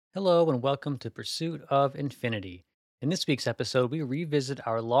Hello and welcome to Pursuit of Infinity. In this week's episode, we revisit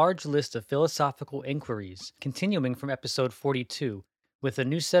our large list of philosophical inquiries, continuing from episode 42, with a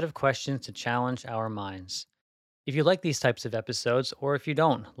new set of questions to challenge our minds. If you like these types of episodes, or if you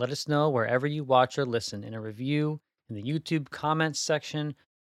don't, let us know wherever you watch or listen in a review, in the YouTube comments section.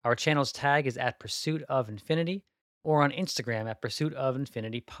 Our channel's tag is at Pursuit of Infinity, or on Instagram at Pursuit of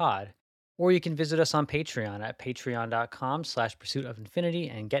Infinity Pod. Or you can visit us on Patreon at patreon.com/slash pursuit of infinity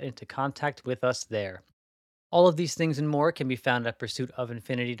and get into contact with us there. All of these things and more can be found at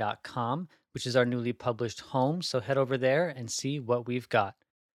pursuitofinfinity.com, which is our newly published home. So head over there and see what we've got.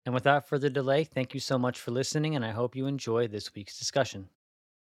 And without further delay, thank you so much for listening, and I hope you enjoy this week's discussion.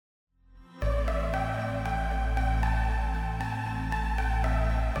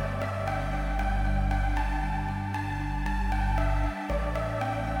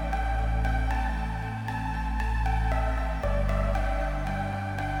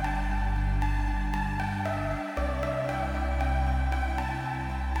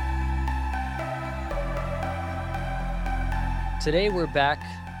 Today, we're back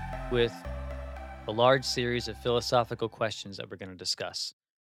with a large series of philosophical questions that we're going to discuss.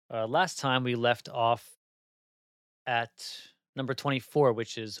 Last time, we left off at number 24,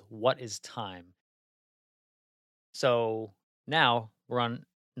 which is what is time? So now we're on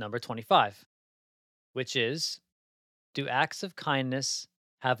number 25, which is do acts of kindness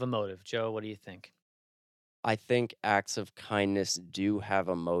have a motive? Joe, what do you think? I think acts of kindness do have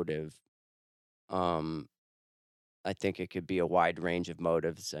a motive. Um, I think it could be a wide range of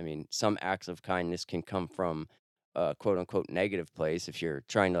motives. I mean, some acts of kindness can come from a quote unquote negative place. If you're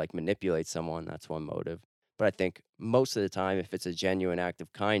trying to like manipulate someone, that's one motive. But I think most of the time, if it's a genuine act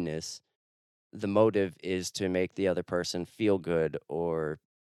of kindness, the motive is to make the other person feel good or,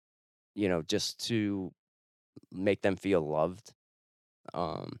 just to make them feel loved.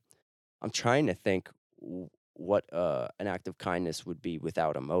 Um, I'm trying to think what an act of kindness would be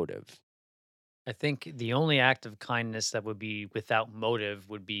without a motive. I think the only act of kindness that would be without motive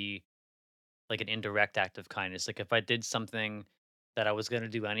would be like an indirect act of kindness. Like if I did something that I was going to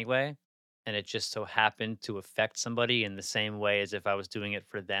do anyway, and it just so happened to affect somebody in the same way as if I was doing it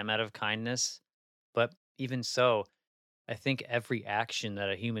for them out of kindness. But even so, I think every action that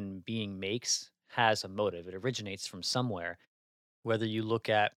a human being makes has a motive. It originates from somewhere. Whether you look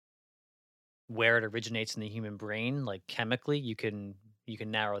at where it originates in the human brain, like chemically, you can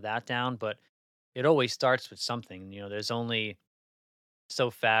narrow that down, but it always starts with something. There's only so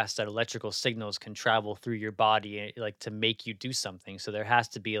fast that electrical signals can travel through your body, like to make you do something. So there has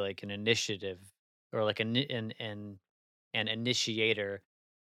to be like an initiative or like an initiator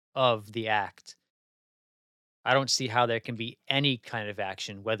of the act. I don't see how there can be any kind of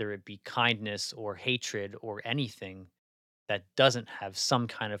action, whether it be kindness or hatred or anything, that doesn't have some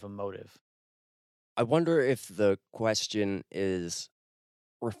kind of a motive. I wonder if the question is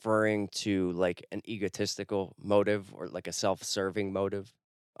referring to like an egotistical motive or like a self-serving motive.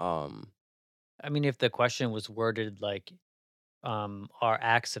 Um, I mean, if the question was worded like, are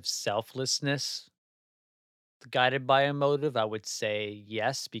acts of selflessness guided by a motive? I would say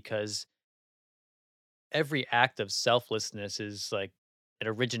yes, because every act of selflessness is like it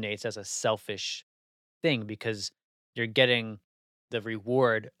originates as a selfish thing because you're getting the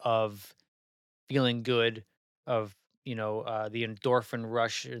reward of feeling good, of the endorphin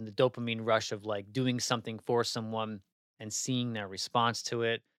rush and the dopamine rush of like doing something for someone and seeing their response to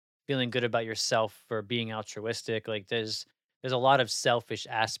it, feeling good about yourself for being altruistic. Like there's a lot of selfish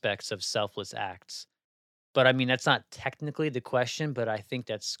aspects of selfless acts. But I mean, that's not technically the question, but I think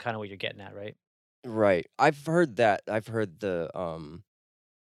that's kind of what you're getting at, right? right. I've heard that. I've heard the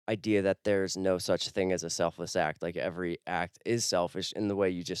idea that there's no such thing as a selfless act. Like every act is selfish in the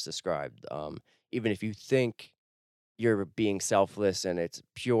way you just described. Even if you think you're being selfless and it's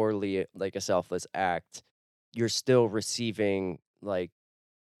purely like a selfless act, you're still receiving like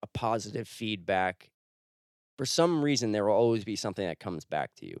a positive feedback. For some reason, there will always be something that comes back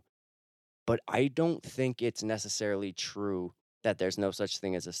to you. But I don't think it's necessarily true that there's no such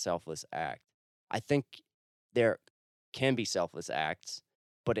thing as a selfless act. I think there can be selfless acts,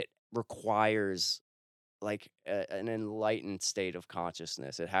 but it requires like an enlightened state of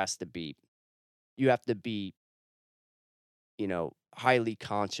consciousness. It has to be, you have to be, highly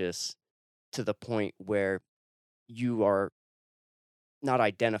conscious to the point where you are not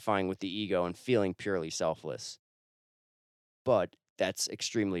identifying with the ego and feeling purely selfless. But that's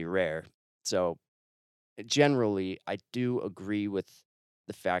extremely rare. So, generally, I do agree with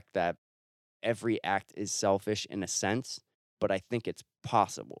the fact that every act is selfish in a sense, but I think it's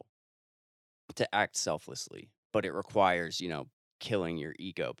possible to act selflessly, but it requires, killing your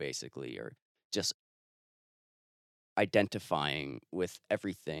ego basically, or just identifying with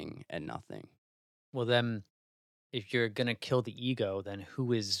everything and nothing. Well, then, if you're gonna kill the ego, then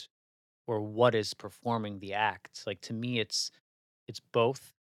who is or what is performing the act? Like to me, it's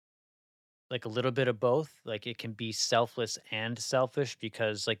both, like a little bit of both. Like it can be selfless and selfish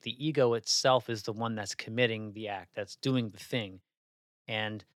because like the ego itself is the one that's committing the act, that's doing the thing.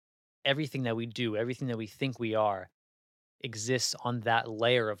 And everything that we do, everything that we think we are, exists on that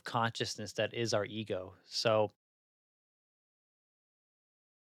layer of consciousness that is our ego. So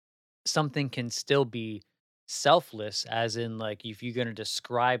something can still be selfless, as in, like, if you're going to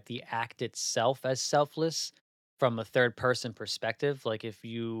describe the act itself as selfless from a third person perspective, like if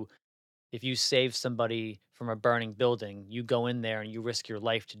you save somebody from a burning building, you go in there and you risk your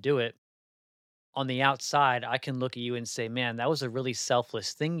life to do it. On the outside, I can look at you and say, man, that was a really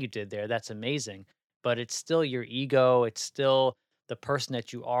selfless thing you did there. That's amazing. But it's still your ego. It's still the person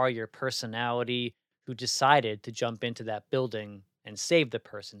that you are, your personality, who decided to jump into that building and save the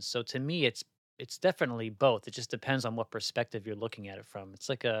person. So to me, it's definitely both. It just depends on what perspective you're looking at it from. It's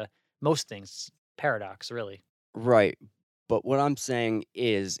like a most things paradox, really. Right. But what I'm saying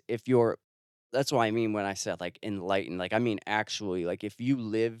is if you're that's what I mean when I said like enlightened. Like I mean actually like if you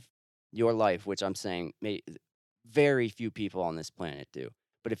live your life, which I'm saying very few people on this planet do.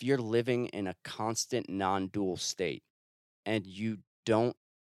 But if you're living in a constant non-dual state and you don't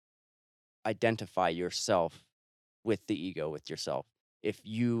identify yourself with the ego, with yourself, if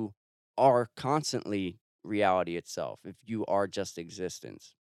you are constantly reality itself, if you are just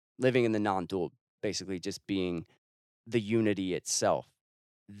existence, living in the non-dual, basically just being the unity itself,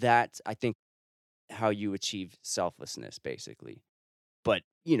 that's I think how you achieve selflessness basically. But,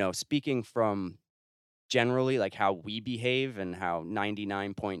 speaking from generally like how we behave and how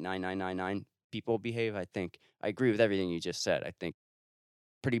 99.9999 people behave, I think I agree with everything you just said. I think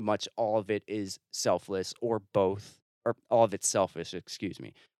pretty much all of it is selfless or both, or all of it's selfish, excuse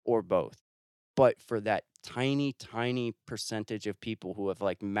me, or both. But for that tiny, tiny percentage of people who have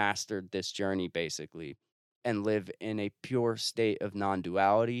like mastered this journey basically and live in a pure state of non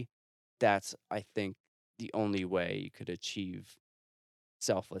duality, that's, I think, the only way you could achieve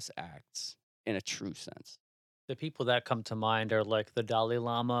selfless acts in a true sense. The people that come to mind are like the Dalai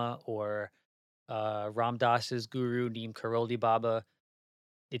Lama or Ram Dass's guru, Neem Karoli Baba.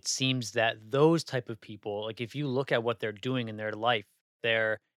 It seems that those type of people, like if you look at what they're doing in their life,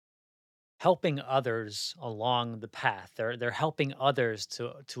 they're helping others along the path. They're helping others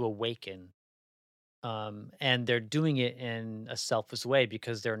to awaken. And they're doing it in a selfless way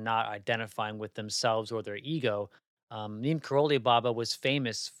because they're not identifying with themselves or their ego. Neem Karoli Baba was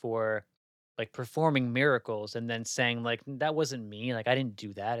famous for like performing miracles and then saying like that wasn't me, like I didn't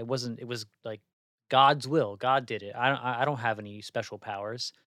do that. It wasn't. It was like God's will. God did it. I don't have any special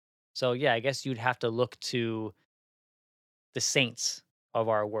powers. So yeah, I guess you'd have to look to the saints of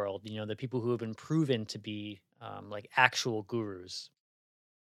our world, the people who have been proven to be like actual gurus.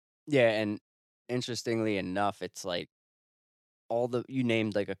 Yeah. And interestingly enough, it's like you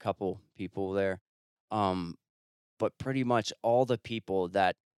named like a couple people there. Um, but pretty much all the people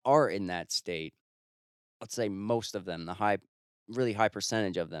that are in that state, let's say most of them, really high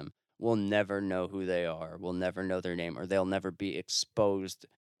percentage of them, will never know who they are, will never know their name, or they'll never be exposed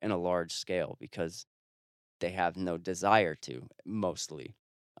in a large scale because they have no desire to, mostly.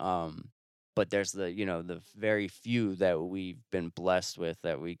 Um, but there's the very few that we've been blessed with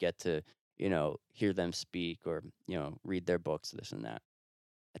that we get to, hear them speak or, read their books, this and that.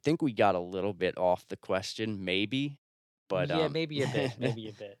 I think we got a little bit off the question, maybe, but, Yeah, maybe a bit, maybe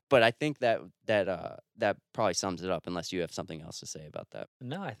a bit. but I think that probably sums it up unless you have something else to say about that.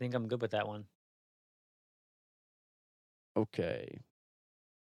 No, I think I'm good with that one. Okay.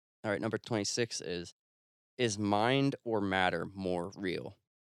 Alright, number 26 is mind or matter more real?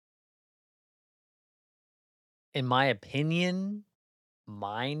 In my opinion,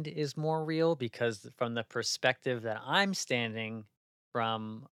 mind is more real because from the perspective that I'm standing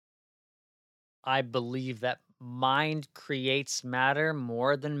from, I believe that mind creates matter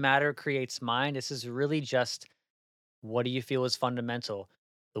more than matter creates mind. This is really just what do you feel is fundamental?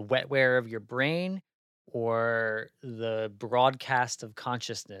 The wetware of your brain or the broadcast of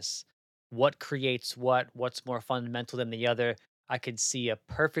consciousness? What creates what? What's more fundamental than the other? I could see a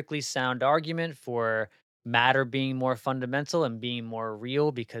perfectly sound argument for matter being more fundamental and being more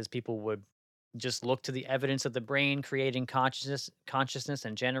real because people would just look to the evidence of the brain creating consciousness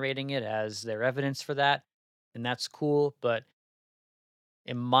and generating it as their evidence for that, and that's cool, but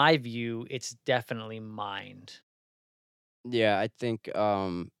in my view it's definitely mind. Yeah, I think,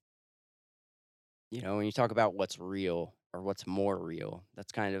 when you talk about what's real, or what's more real.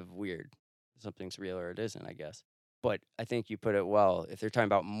 That's kind of weird. Something's real or it isn't, I guess. But I think you put it well. If they're talking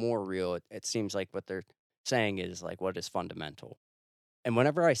about more real, it seems like what they're saying is like what is fundamental. And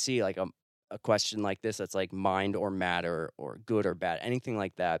whenever I see like a question like this that's like mind or matter or good or bad, anything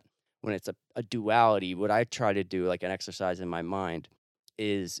like that, when it's a duality, what I try to do, like an exercise in my mind,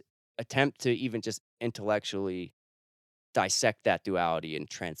 is attempt to even just intellectually dissect that duality and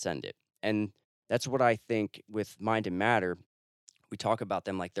transcend it. And that's what I think with mind and matter. We talk about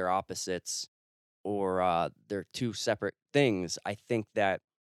them like they're opposites or they're two separate things. I think that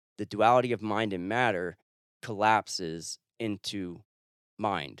the duality of mind and matter collapses into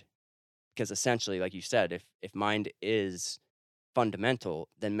mind because essentially, like you said, if mind is fundamental,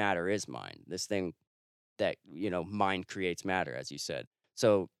 then matter is mind. This thing that mind creates matter, as you said.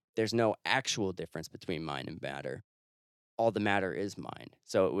 So there's no actual difference between mind and matter. All the matter is mind.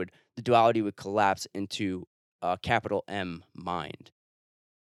 So the duality would collapse into capital M mind.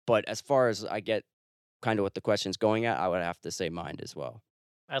 But as far as I get kind of what the question's going at, I would have to say mind as well.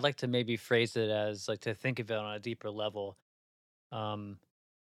 I'd like to maybe phrase it as like to think of it on a deeper level, um,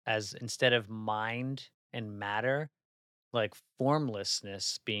 as instead of mind and matter, like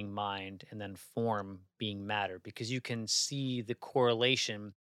formlessness being mind and then form being matter, because you can see the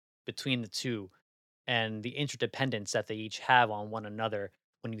correlation between the two and the interdependence that they each have on one another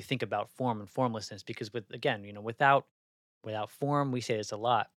when you think about form and formlessness. Because with again, without form, we say this a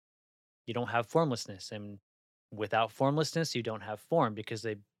lot, you don't have formlessness, and without formlessness you don't have form because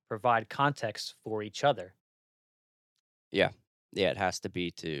they provide context for each other. Yeah. Yeah, it has to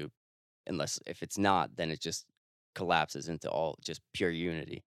be to unless if it's not, then it just collapses into all just pure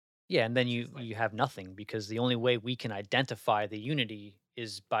unity. Yeah, and then you have nothing because the only way we can identify the unity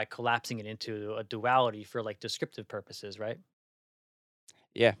is by collapsing it into a duality for like descriptive purposes, right?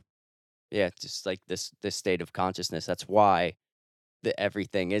 Yeah. Yeah, just like this state of consciousness. That's why the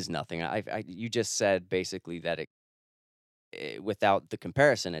everything is nothing. You just said basically that without the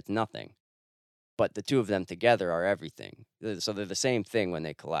comparison, it's nothing. But the two of them together are everything. So they're the same thing when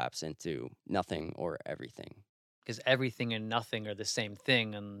they collapse into nothing or everything. Because everything and nothing are the same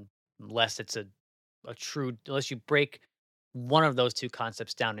thing, unless it's a true, unless you break one of those two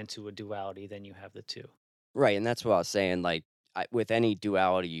concepts down into a duality, then you have the two. Right, and that's what I was saying. Like with any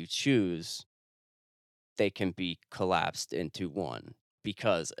duality you choose, they can be collapsed into one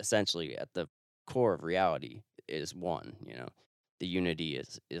because essentially at the core of reality is one. The unity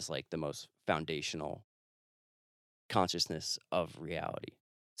is like the most foundational consciousness of reality.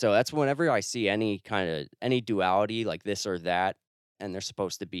 So that's whenever I see any duality like this or that, and they're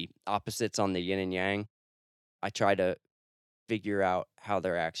supposed to be opposites on the yin and yang, I try to figure out how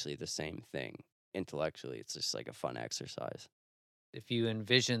they're actually the same thing intellectually. It's just like a fun exercise. If you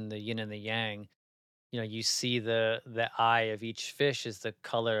envision the yin and the yang, you see the eye of each fish is the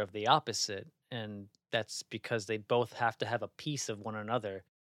color of the opposite, and that's because they both have to have a piece of one another,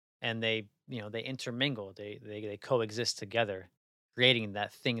 and they intermingle, they coexist together, creating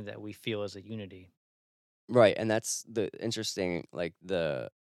that thing that we feel as a unity. Right, and that's the interesting like the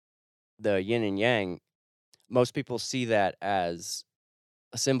yin and yang, most people see that as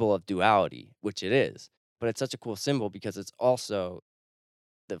a symbol of duality, which it is. But it's such a cool symbol because it's also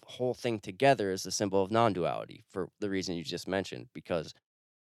the whole thing together is a symbol of non-duality for the reason you just mentioned because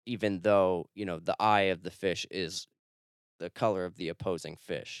even though, the eye of the fish is the color of the opposing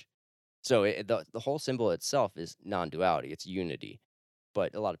fish. So the whole symbol itself is non-duality, it's unity.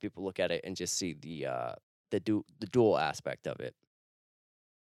 But a lot of people look at it and just see the dual aspect of it.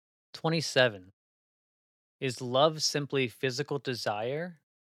 27. Is love simply physical desire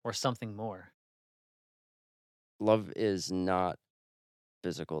or something more? Love is not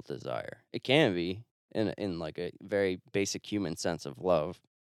physical desire. It can be in like a very basic human sense of love.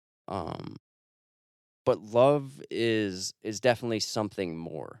 Um but love is definitely something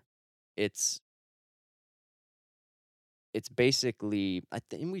more. It's it's basically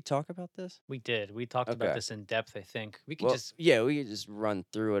didn't we talk about this? We did. We talked about Okay. this in depth, I think. We can Well, just yeah, we could just run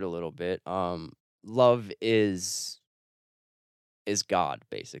through it a little bit. Love is God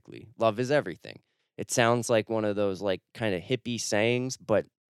basically. Love is everything. It sounds like one of those like kind of hippie sayings, but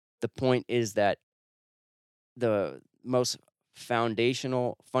the point is that the most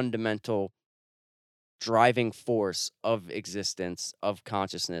foundational, fundamental driving force of existence, of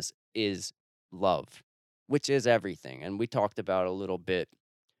consciousness is love, which is everything. And we talked about a little bit.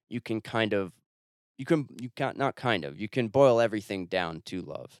 You can kind of, you can't, not kind of, you can boil everything down to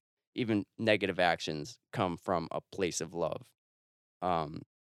love. Even negative actions come from a place of love. Um,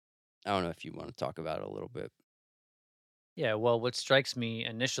 I don't know if you want to talk about it a little bit. Yeah, well, what strikes me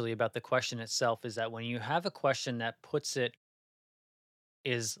initially about the question itself is that when you have a question that puts it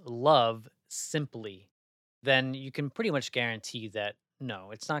is love simply, then you can pretty much guarantee that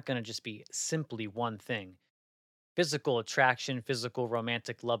no, it's not going to just be simply one thing. Physical attraction, physical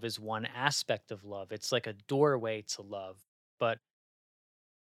romantic love is one aspect of love. It's like a doorway to love. But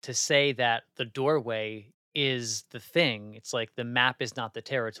to say that the doorway is the thing, it's like the map is not the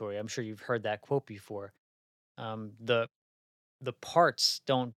territory. I'm sure you've heard that quote before. The parts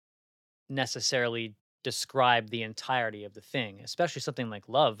don't necessarily describe the entirety of the thing, especially something like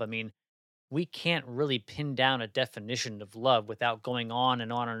love. I mean, we can't really pin down a definition of love without going on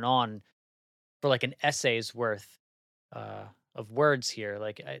and on and on for like an essay's worth uh, of words here.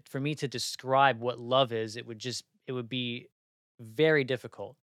 Like for me to describe what love is, it would be very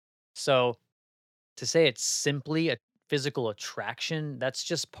difficult. So to say it's simply a physical attraction, that's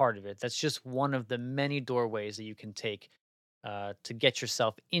just part of it. That's just one of the many doorways that you can take to get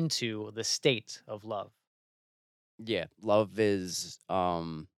yourself into the state of love. Yeah, love is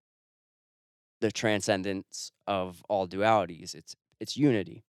the transcendence of all dualities. It's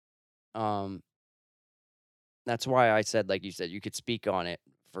unity. Um that's why I said, like you said, you could speak on it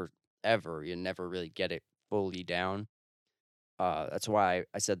forever. You never really get it fully down. That's why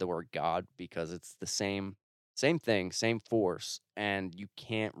I said the word God, because it's the same thing, same force, and you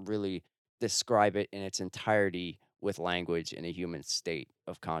can't really describe it in its entirety with language in a human state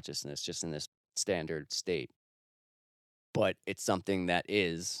of consciousness, just in this standard state. But it's something that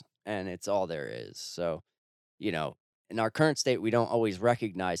is, and it's all there is. So, you know, in our current state, we don't always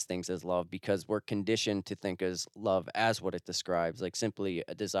recognize things as love because we're conditioned to think as love as what it describes, like simply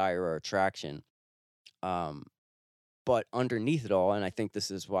a desire or attraction. Um, but underneath it all, and I think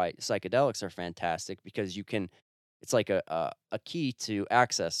this is why psychedelics are fantastic because you can, it's like a key to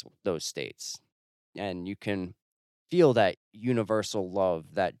access those states, and you can feel that universal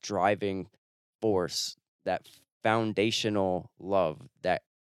love, that driving force, that foundational love that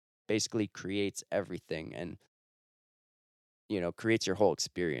basically creates everything and, creates your whole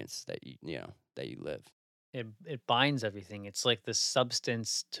experience that that you live. It binds everything. It's like the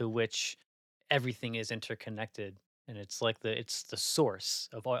substance to which everything is interconnected, and it's the source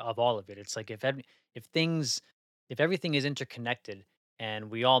of all of it. It's like if things if everything is interconnected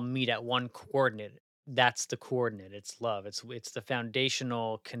and we all meet at one coordinate, that's the coordinate. It's love. It's the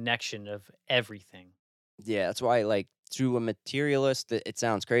foundational connection of everything. Yeah, that's why, like, to a materialist, it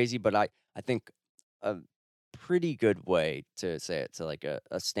sounds crazy, but I think a pretty good way to say it to, like, a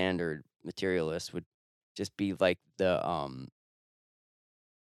standard materialist would just be, like, the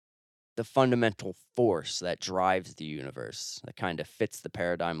fundamental force that drives the universe, that kinda fits the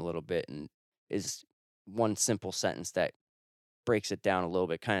paradigm a little bit and is one simple sentence that breaks it down a little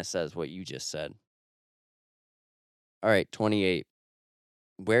bit, kinda says what you just said. Alright, 28.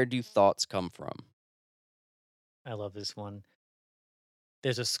 Where do thoughts come from? I love this one.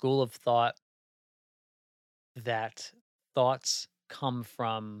 There's a school of thought that thoughts come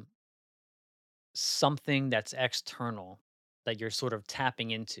from something that's external that you're sort of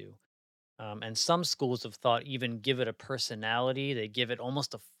tapping into. And some schools of thought even give it a personality, they give it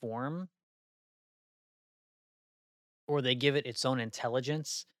almost a form, or they give it its own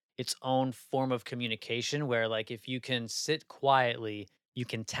intelligence, its own form of communication, where, like, if you can sit quietly, you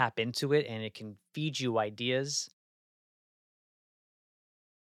can tap into it and it can feed you ideas.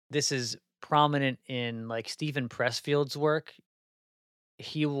 This is prominent in like Stephen Pressfield's work.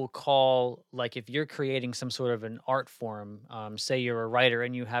 He will call, like, if you're creating some sort of an art form, say you're a writer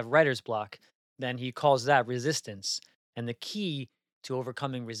and you have writer's block, then he calls that resistance. And the key to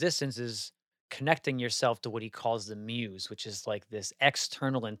overcoming resistance is connecting yourself to what he calls the muse, which is like this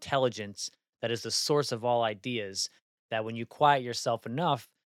external intelligence that is the source of all ideas, that when you quiet yourself enough,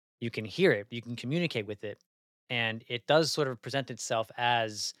 you can hear it, you can communicate with it, and it does sort of present itself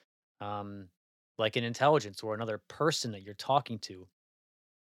as um like an intelligence or another person that you're talking to.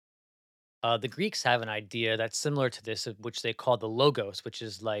 The Greeks have an idea that's similar to this, which they call the logos, which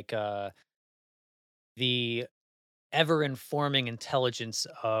is like the ever informing intelligence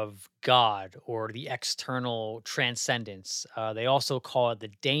of God or the external transcendence. They also call it the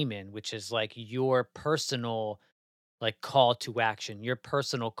daemon, which is like your personal like call to action, your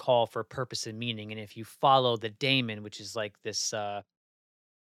personal call for purpose and meaning. And if you follow the daemon, which is like this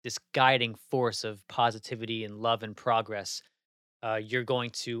guiding force of positivity and love and progress, you're going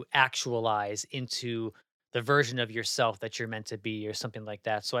to actualize into the version of yourself that you're meant to be, or something like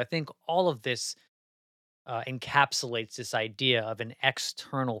that. So I think all of this encapsulates this idea of an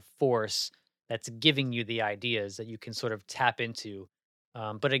external force that's giving you the ideas that you can sort of tap into.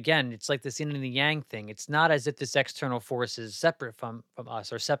 But again, it's like this yin and the yang thing. It's not as if this external force is separate from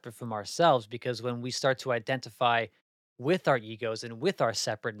us or separate from ourselves, because when we start to identify with our egos and with our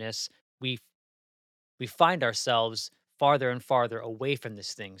separateness, we we find ourselves farther and farther away from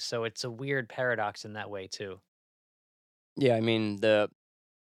this thing. So it's a weird paradox in that way too. Yeah, I mean, the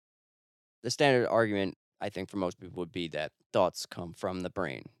standard argument, I think, for most people would be that thoughts come from the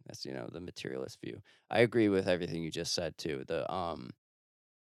brain. That's, the materialist view. I agree with everything you just said too.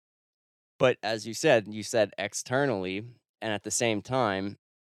 But as you said externally, and at the same time,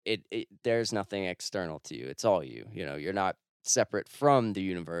 there's nothing external to you. It's all you. You're not separate from the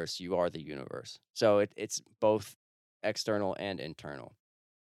universe. You are the universe. So it's both external and internal.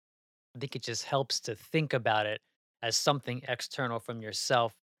 I think it just helps to think about it as something external from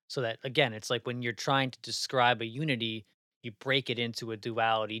yourself. So that, again, it's like when you're trying to describe a unity, you break it into a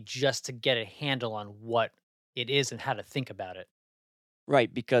duality just to get a handle on what it is and how to think about it.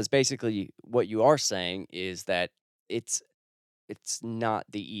 Right, because basically what you are saying is that it's it's not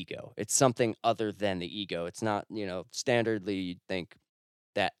the ego. It's something other than the ego. It's not, standardly you'd think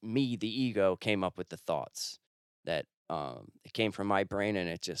that me, the ego, came up with the thoughts. That it came from my brain and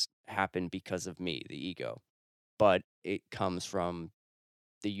it just happened because of me, the ego. But it comes from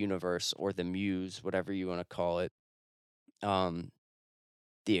the universe or the muse, whatever you want to call it. Um,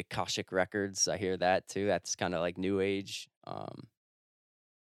 the Akashic records, I hear that too. That's kind of like new age.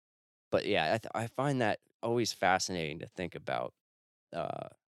 But yeah, I find that always fascinating to think about uh,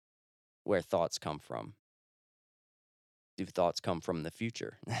 where thoughts come from. Do thoughts come from the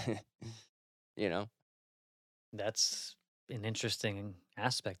future? you know, That's an interesting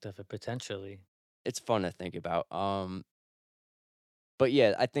aspect of it potentially. it's fun to think about. But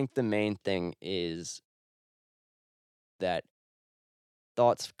yeah, I think the main thing is that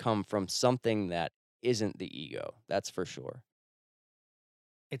thoughts come from something that isn't the ego. That's for sure.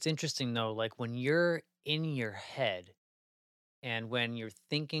 It's interesting though, like when you're in your head and when you're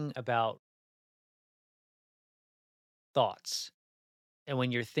thinking about thoughts, and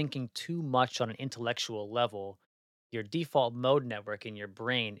when you're thinking too much on an intellectual level, your default mode network in your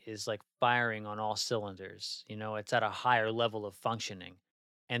brain is like firing on all cylinders. It's at a higher level of functioning.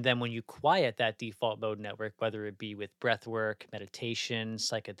 And then when you quiet that default mode network, whether it be with breath work, meditation,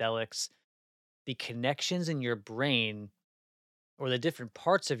 psychedelics, the connections in your brain or the different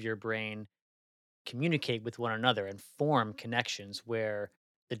parts of your brain communicate with one another and form connections where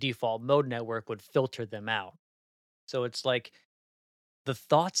the default mode network would filter them out. So it's like the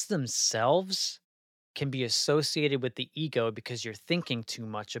thoughts themselves can be associated with the ego because you're thinking too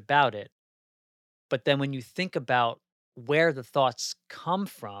much about it. But then when you think about where the thoughts come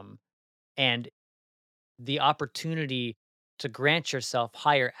from and the opportunity to grant yourself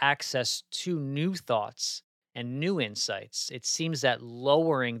higher access to new thoughts and new insights, it seems that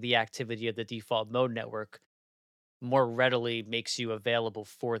lowering the activity of the default mode network more readily makes you available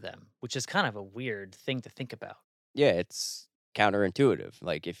for them, which is kind of a weird thing to think about. Yeah, it's counterintuitive.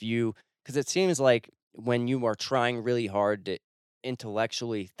 Like because it seems like when you are trying really hard to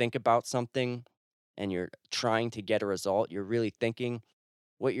intellectually think about something and you're trying to get a result, you're really thinking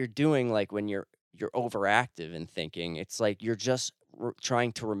what you're doing. Like when you're overactive in thinking, it's like you're just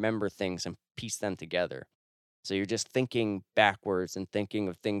trying to remember things and piece them together. So you're just thinking backwards and thinking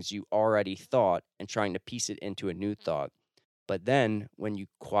of things you already thought and trying to piece it into a new thought. But then when you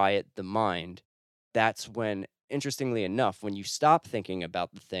quiet the mind, that's when, interestingly enough, when you stop thinking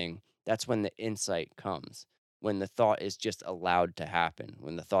about the thing, that's when the insight comes. When the thought is just allowed to happen,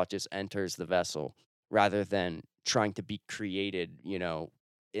 when the thought just enters the vessel rather than trying to be created,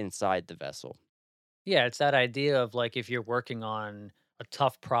 inside the vessel. Yeah, it's that idea of like if you're working on a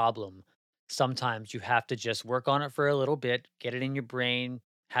tough problem, sometimes you have to just work on it for a little bit, get it in your brain,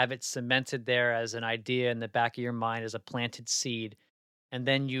 have it cemented there as an idea in the back of your mind as a planted seed, and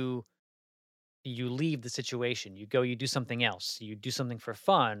then you leave the situation. You go, you do something else. You do something for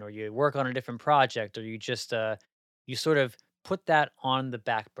fun, or you work on a different project, or you just you sort of put that on the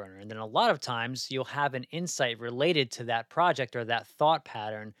back burner. And then a lot of times you'll have an insight related to that project or that thought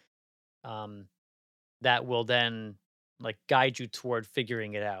pattern. Um, that will then like guide you toward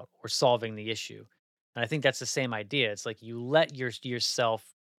figuring it out or solving the issue. And I think that's the same idea. It's like you let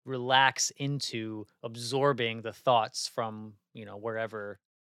yourself relax into absorbing the thoughts from,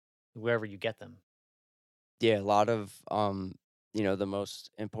 wherever you get them. Yeah, a lot of the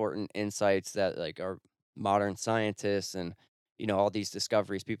most important insights that like our modern scientists and all these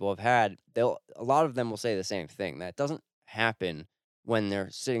discoveries people have had, they'll a lot of them will say the same thing. That doesn't happen when they're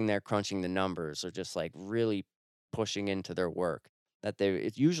sitting there crunching the numbers or just like really pushing into their work. That they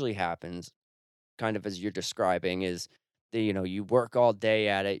it usually happens kind of as you're describing is You work all day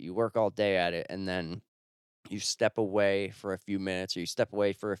at it, you work all day at it, and then you step away for a few minutes or you step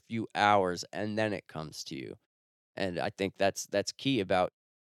away for a few hours, and then it comes to you. And I think that's key about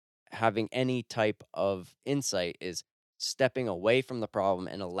having any type of insight is stepping away from the problem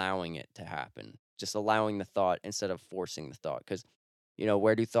and allowing it to happen. Just allowing the thought instead of forcing the thought. Because,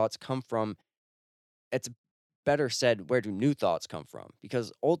 where do thoughts come from? It's better said, where do new thoughts come from?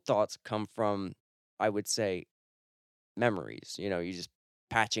 Because old thoughts come from, I would say, memories. You just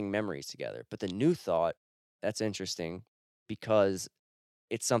patching memories together. But the new thought, that's interesting because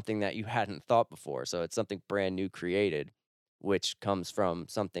it's something that you hadn't thought before. So it's something brand new created, which comes from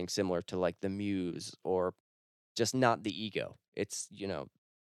something similar to like the muse or just not the ego. It's,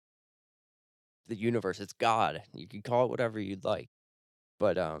 the universe, it's God. You can call it whatever you'd like.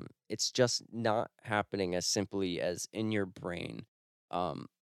 But it's just not happening as simply as in your brain, um,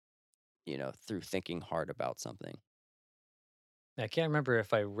 through thinking hard about something. I can't remember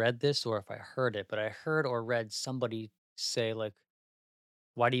if I read this or if I heard it, but I heard or read somebody say, like,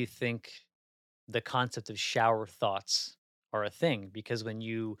 why do you think the concept of shower thoughts are a thing? Because when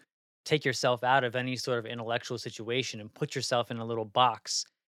you take yourself out of any sort of intellectual situation and put yourself in a little box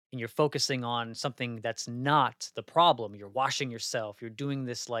and you're focusing on something that's not the problem, you're washing yourself, you're doing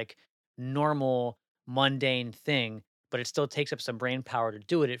this like normal, mundane thing, but it still takes up some brain power to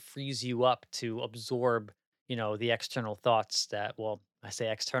do it. It frees you up to absorb, the external thoughts that, well, I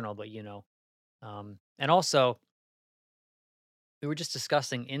say external, but and also we were just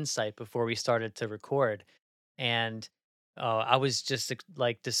discussing insight before we started to record, and I was just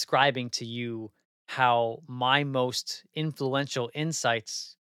like describing to you how my most influential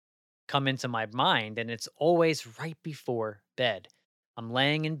insights come into my mind, and it's always right before bed. I'm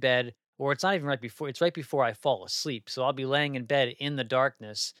laying in bed, or it's not even right before, it's right before I fall asleep. So I'll be laying in bed in the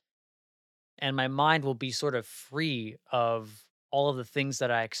darkness, and my mind will be sort of free of all of the things that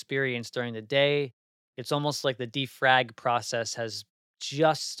I experienced during the day. It's almost like the defrag process has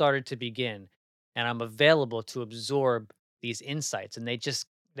just started to begin, and I'm available to absorb these insights, and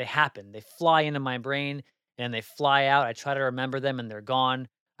they happen. They fly into my brain and they fly out. I try to remember them and they're gone.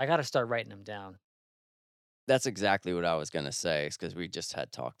 I got to start writing them down. That's exactly what I was gonna say, because we just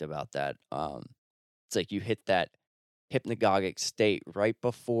had talked about that. It's like you hit that hypnagogic state right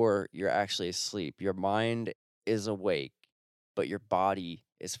before you're actually asleep. Your mind is awake, but your body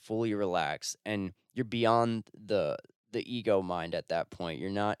is fully relaxed, and you're beyond the ego mind at that point. You're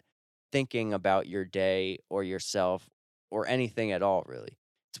not thinking about your day or yourself or anything at all, really.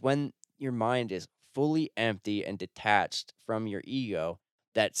 It's when your mind is fully empty and detached from your ego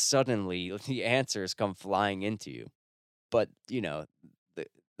that suddenly the answers come flying into you. But, the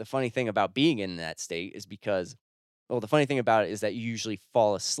the funny thing about being in that state is because the funny thing about it is that you usually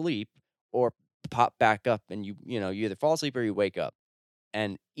fall asleep or pop back up and you either fall asleep or you wake up.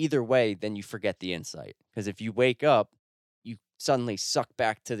 And either way, then you forget the insight. Because if you wake up, you suddenly suck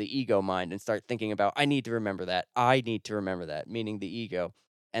back to the ego mind and start thinking about, I need to remember that. I need to remember that, meaning the ego.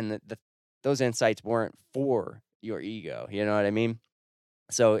 And those insights weren't for your ego. You know what I mean?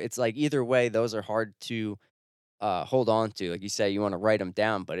 So it's like either way, those are hard to hold on to. Like you say, you want to write them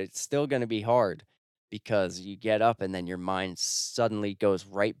down, but it's still going to be hard because you get up and then your mind suddenly goes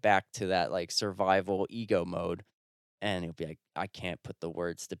right back to that like survival ego mode. And you'll be like, I can't put the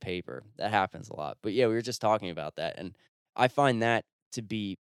words to paper. That happens a lot. But yeah, we were just talking about that. And I find that to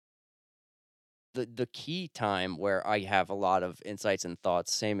be the key time where I have a lot of insights and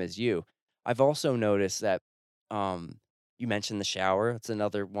thoughts, same as you. I've also noticed that um you mentioned the shower. It's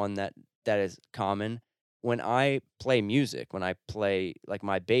another one that is common. When I play music, when I play like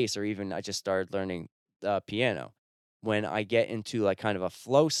my bass or even I just started learning piano, when I get into like kind of a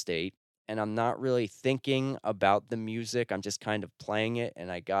flow state and I'm not really thinking about the music, I'm just kind of playing it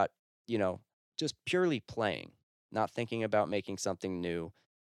and I got, you know, just purely playing, not thinking about making something new,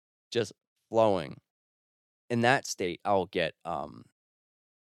 just flowing in that state, I'll get,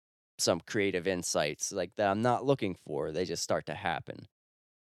 some creative insights, like, that I'm not looking for, they just start to happen.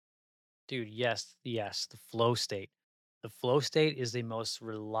 Dude, yes, yes, the flow state. The flow state is the most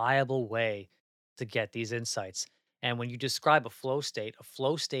reliable way to get these insights. And when you describe a flow state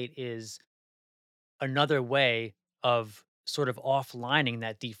is another way of sort of offlining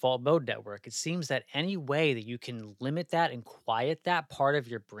that default mode network. It seems that any way that you can limit that and quiet that part of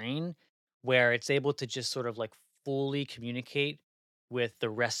your brain where it's able to just sort of like fully communicate with the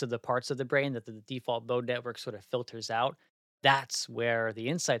rest of the parts of the brain that the default mode network sort of filters out, that's where the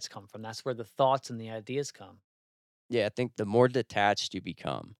insights come from. That's where the thoughts and the ideas come. Yeah, I think the more detached you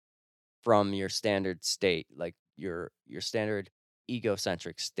become from your standard state, like your standard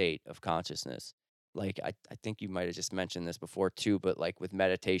egocentric state of consciousness, Like, I think you might have just mentioned this before too, but like with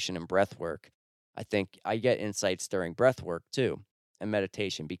meditation and breath work, I think I get insights during breath work too and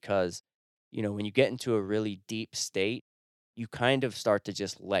meditation because, when you get into a really deep state, you kind of start to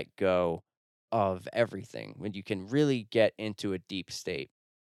just let go of everything. When you can really get into a deep state,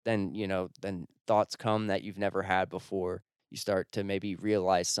 then thoughts come that you've never had before. You start to maybe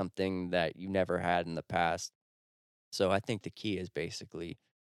realize something that you never had in the past. So I think the key is basically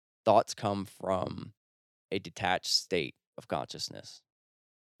thoughts come from a detached state of consciousness.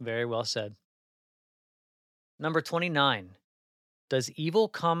 Very well said. Number 29. Does evil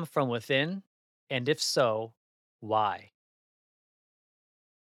come from within? And if so, why?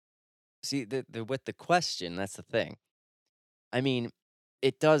 See, with the question, that's the thing. I mean,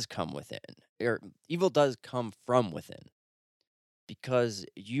 it does come within, or evil does come from within because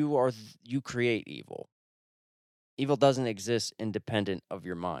you create evil. Evil doesn't exist independent of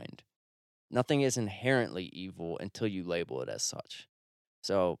your mind. Nothing is inherently evil until you label it as such.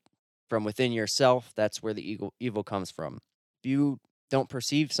 So, from within yourself, that's where the evil comes from. If you don't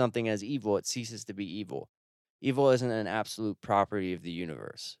perceive something as evil, it ceases to be evil. Evil isn't an absolute property of the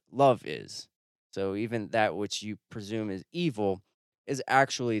universe. Love is. So, even that which you presume is evil is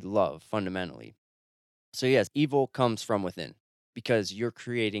actually love fundamentally. So, yes, evil comes from within because you're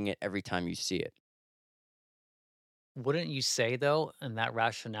creating it every time you see it. Wouldn't you say though, in that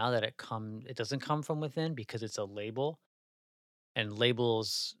rationale that it doesn't come from within because it's a label and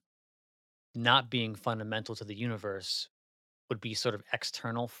labels not being fundamental to the universe would be sort of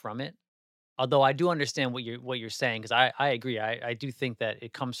external from it? Although I do understand what you're saying because I agree. I do think that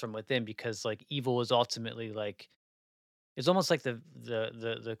it comes from within because like evil is ultimately like it's almost like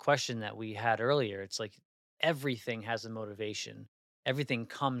the question that we had earlier. It's like everything has a motivation. Everything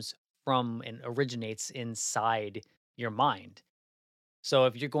comes from and originates inside your mind. So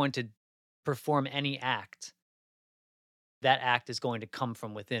if you're going to perform any act, that act is going to come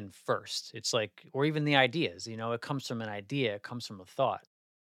from within first. It's like, or even the ideas, it comes from an idea, it comes from a thought.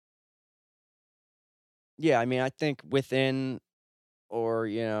 Yeah, I mean, I think within or,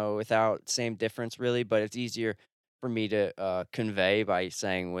 without, same difference really, but it's easier for me to convey by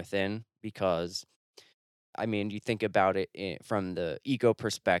saying within because I mean, you think about it from the ego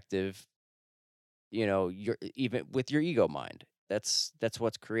perspective, you're even with your ego mind. That's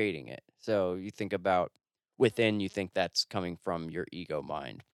what's creating it. So you think about within, you think that's coming from your ego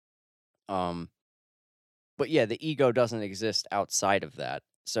mind. Um, but yeah, the ego doesn't exist outside of that,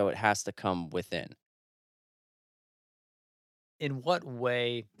 so it has to come within. In what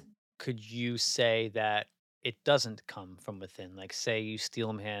way could you say that it doesn't come from within? Like, say you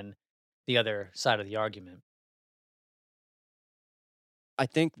steel man the other side of the argument. I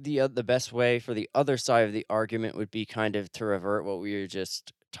think the best way for the other side of the argument would be kind of to revert what we were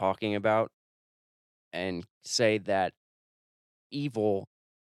just talking about and say that evil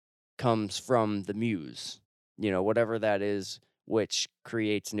comes from the muse, whatever that is, which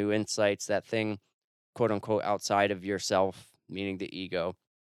creates new insights, that thing, quote unquote, outside of yourself, meaning the ego,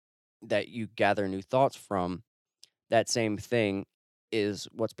 that you gather new thoughts from. That same thing is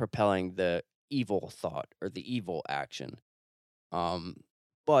what's propelling the evil thought or the evil action. Um,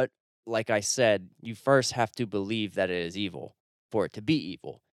 but like I said, you first have to believe that it is evil for it to be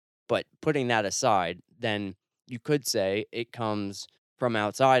evil. But putting that aside, then you could say it comes from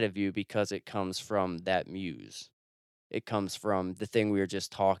outside of you because it comes from that muse. It comes from the thing we were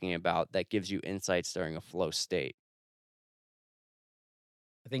just talking about that gives you insights during a flow state.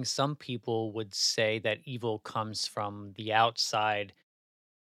 I think some people would say that evil comes from the outside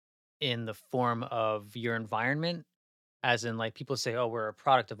in the form of your environment, as in, like, people say, oh, we're a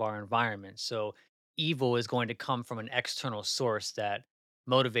product of our environment. So evil is going to come from an external source that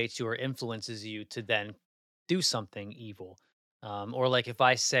motivates you or influences you to then do something evil. Or like if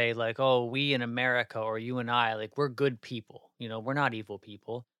I say, like, oh, we in America or you and I, like, we're good people, we're not evil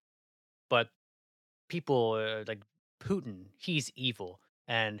people, but people like Putin, he's evil.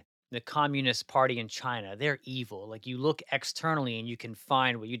 And the Communist Party in China, they're evil. Like you look externally and you can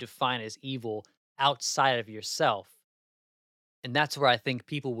find what you define as evil outside of yourself. And that's where I think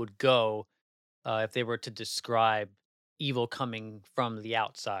people would go if they were to describe evil coming from the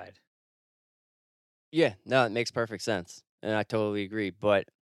outside. Yeah, no, it makes perfect sense. And I totally agree. But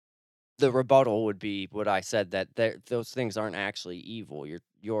the rebuttal would be what I said that those things aren't actually evil.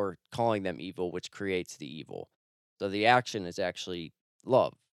 You're calling them evil, which creates the evil. So the action is actually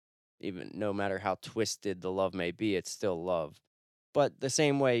love. Even no matter how twisted the love may be, it's still love. But the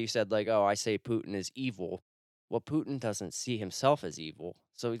same way you said, like, oh, I say Putin is evil. Well, Putin doesn't see himself as evil,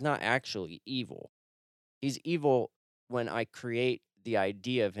 so he's not actually evil. He's evil when I create the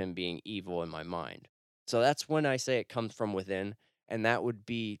idea of him being evil in my mind. So that's when I say it comes from within, and that would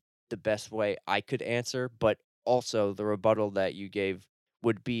be the best way I could answer, but also the rebuttal that you gave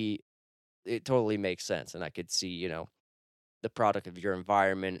would be it totally makes sense, and I could see, the product of your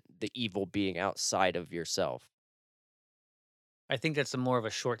environment, the evil being outside of yourself. I think that's a more of a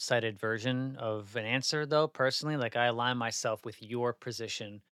short-sighted version of an answer, though. Personally, like I align myself with your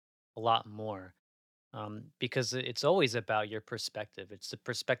position a lot more, because it's always about your perspective. It's the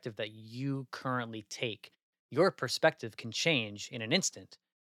perspective that you currently take. Your perspective can change in an instant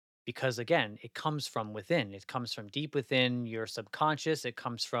because, again, it comes from within. It comes from deep within your subconscious. It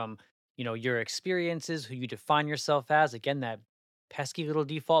comes from your experiences, who you define yourself as. Again, that pesky little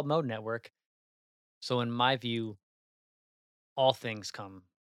default mode network. So, in my view, all things come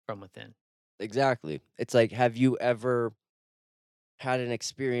from within. Exactly. It's like, have you ever had an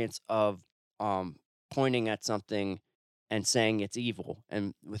experience of um pointing at something and saying it's evil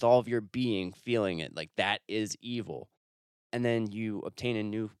and with all of your being feeling it like that is evil, and then you obtain a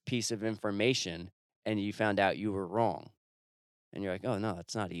new piece of information and you found out you were wrong, and you're like, oh no,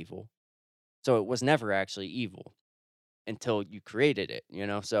 that's not evil. So it was never actually evil until you created it,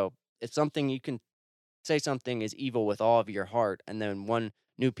 so it's something you can say something is evil with all of your heart, and then one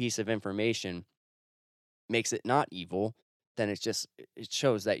new piece of information makes it not evil, then it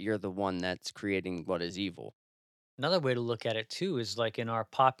shows that you're the one that's creating what is evil. Another way to look at it too is like in our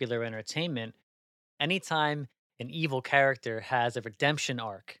popular entertainment, anytime an evil character has a redemption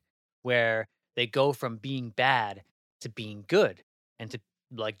arc where they go from being bad to being good and to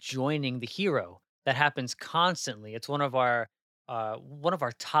like joining the hero, that happens constantly. It's one of our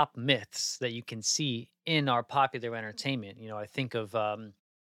top myths that you can see in our popular entertainment. I think of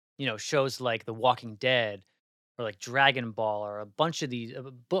shows like The Walking Dead or like Dragon Ball or a bunch of these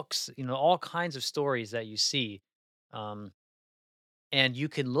books, all kinds of stories that you see. Um, and you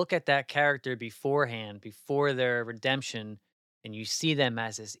can look at that character beforehand, before their redemption, and you see them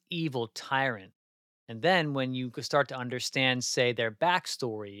as this evil tyrant. And then when you start to understand, say, their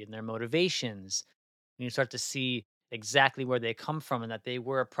backstory and their motivations, and you start to see exactly where they come from and that they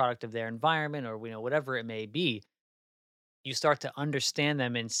were a product of their environment or whatever it may be, you start to understand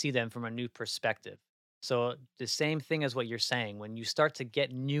them and see them from a new perspective. So the same thing as what you're saying, when you start to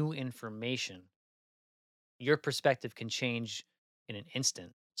get new information, your perspective can change in an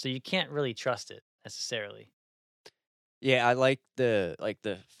instant. So you can't really trust it necessarily. Yeah, I like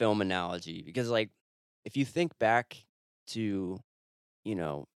the film analogy because, like, if you think back to, you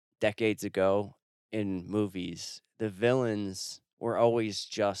know, decades ago in movies, the villains were always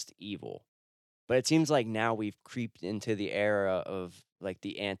just evil. But it seems like now we've creeped into the era of like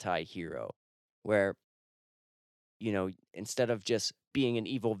the anti-hero where, instead of just being an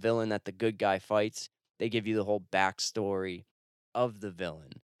evil villain that the good guy fights, they give you the whole backstory of the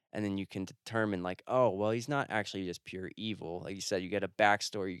villain. And then you can determine, like, oh, well, he's not actually just pure evil. Like you said, you get a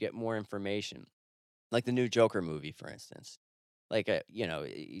backstory, you get more information. Like the new Joker movie, for instance. Like,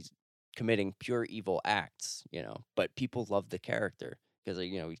 he's committing pure evil acts, but people love the character because,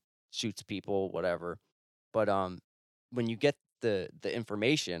 he shoots people, whatever. But when you get the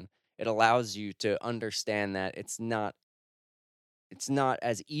information, it allows you to understand that it's not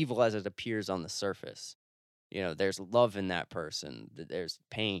as evil as it appears on the surface. There's love in that person, there's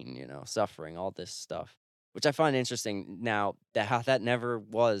pain, suffering, all this stuff, which I find interesting now that how that never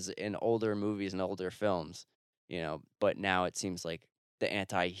was in older movies and older films, but now it seems like the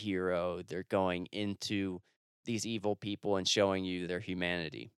anti-hero, they're going into these evil people and showing you their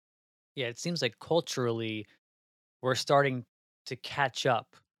humanity. Yeah, it seems like culturally we're starting to catch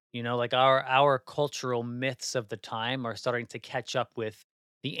up. Like our cultural myths of the time are starting to catch up with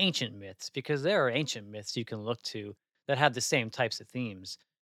the ancient myths because there are ancient myths you can look to that have the same types of themes.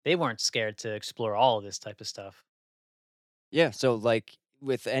 They weren't scared to explore all of this type of stuff. Yeah, so, like,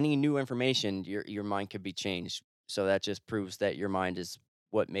 with any new information, your mind could be changed, so that just proves that your mind is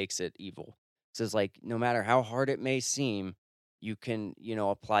what makes it evil. So it's like, no matter how hard it may seem, you can,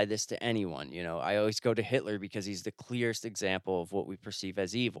 apply this to anyone, I always go to Hitler because he's the clearest example of what we perceive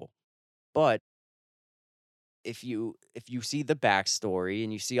as evil, but if you see the backstory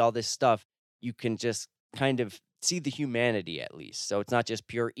and you see all this stuff, you can just kind of see the humanity at least. So it's not just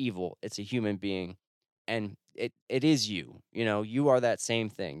pure evil, it's a human being and it is you. You are that same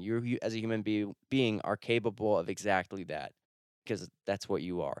thing. You as a human being are capable of exactly that because that's what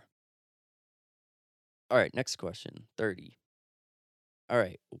you are. All right, next question. 30. All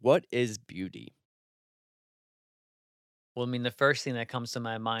right, what is beauty? Well, I mean, the first thing that comes to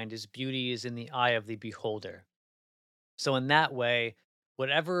my mind is beauty is in the eye of the beholder. So in that way,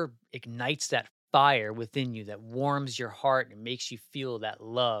 whatever ignites that fire within you that warms your heart and makes you feel that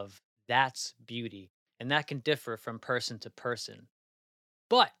love, that's beauty. And that can differ from person to person.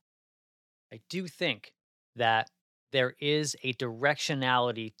 But I do think that there is a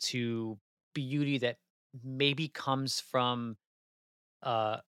directionality to beauty that maybe comes from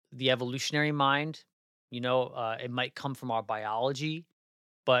uh, the evolutionary mind. It might come from our biology,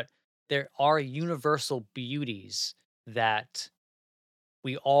 but there are universal beauties that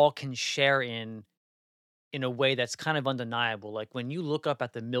we all can share in a way that's kind of undeniable. Like when you look up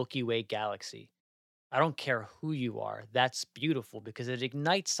at the Milky Way galaxy, I don't care who you are, that's beautiful because it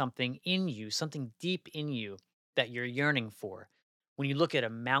ignites something in you, something deep in you that you're yearning for. When you look at a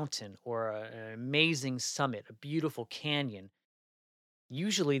mountain or an amazing summit, a beautiful canyon,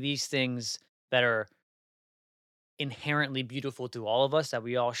 usually these things that are inherently beautiful to all of us that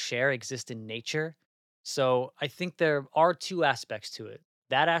we all share exist in nature. So I think there are two aspects to it.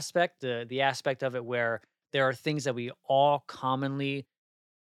 That aspect, the aspect of it where there are things that we all commonly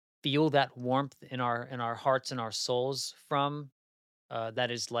feel that warmth in our hearts and our souls from,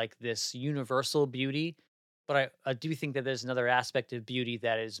 that is like this universal beauty. But I do think that there's another aspect of beauty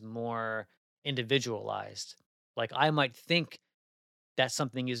that is more individualized. Like I might think that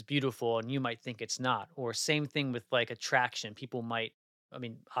something is beautiful and you might think it's not. Or same thing with like attraction. I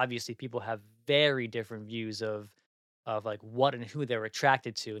mean, obviously people have very different views of like what and who they're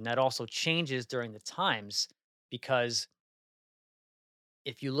attracted to. And that also changes during the times because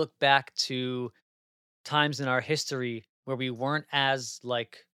if you look back to times in our history where we weren't as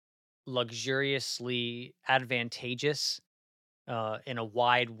like luxuriously advantageous in a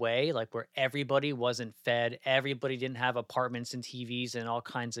wide way, like where everybody wasn't fed, everybody didn't have apartments and TVs and all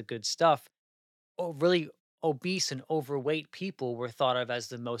kinds of good stuff. Oh, really obese and overweight people were thought of as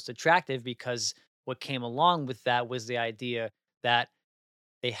the most attractive because what came along with that was the idea that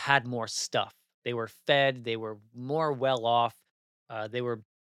they had more stuff. They were fed, they were more well off, they were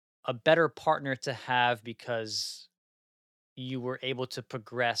a better partner to have because you were able to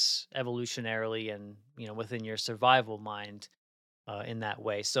progress evolutionarily and within your survival mind in that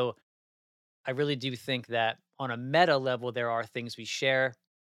way. So I really do think that on a meta level there are things we share,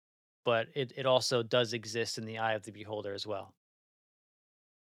 but it also does exist in the eye of the beholder as well.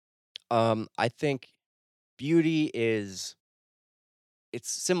 I think beauty is it's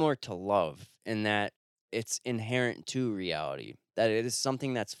similar to love in that it's inherent to reality. That it is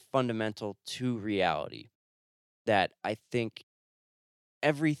something that's fundamental to reality. That I think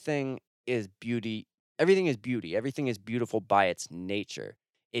everything is beauty. Everything is beauty. Everything is beautiful by its nature.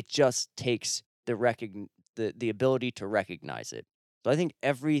 It just takes the ability to recognize it. So I think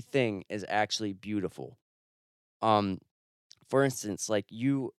everything is actually beautiful. Um, for instance, like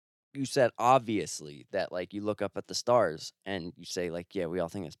you said obviously that like you look up at the stars and you say like, yeah, we all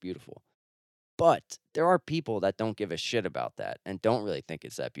think it's beautiful. But there are people that don't give a shit about that and don't really think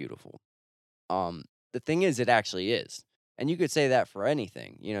it's that beautiful. Um, the thing is, it actually is. And you could say that for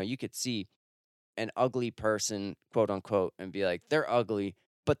anything. You know, you could see an ugly person, quote unquote, and be like, they're ugly,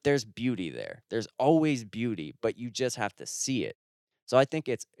 but there's beauty there. There's always beauty, but you just have to see it. So I think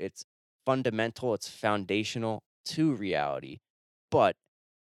it's fundamental, it's foundational to reality, but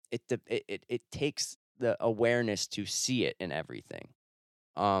it takes the awareness to see it in everything.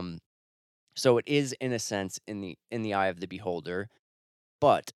 Um, so it is in a sense in the eye of the beholder,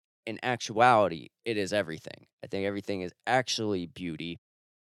 but in actuality, it is everything. I think everything is actually beauty,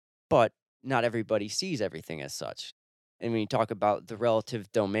 but not everybody sees everything as such. And when you talk about the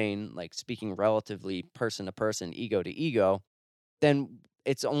relative domain, like speaking relatively person to person, ego to ego, then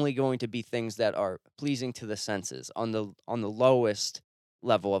it's only going to be things that are pleasing to the senses on the lowest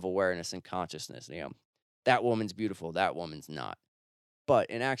level of awareness and consciousness. You know, that woman's beautiful, that woman's not. But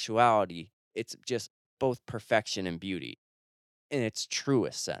in actuality, it's just both perfection and beauty in its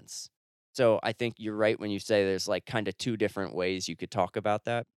truest sense. So I think you're right when you say there's like kind of two different ways you could talk about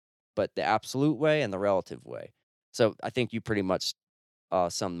that, but the absolute way and the relative way. So I think you pretty much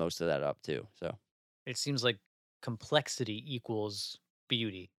summed most of that up too. So It seems like complexity equals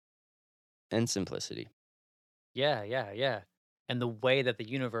beauty. and simplicity. Yeah, yeah, yeah. And the way that the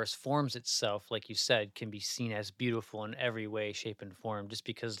universe forms itself, like you said, can be seen as beautiful in every way, shape, and form, just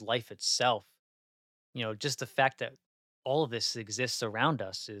because life itself, just the fact that all of this exists around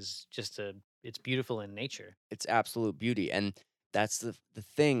us is it's beautiful in nature. It's absolute beauty, and that's the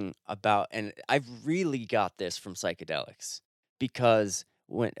thing about and I've really got this from psychedelics because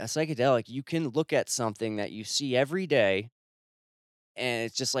when a psychedelic, you can look at something that you see every day and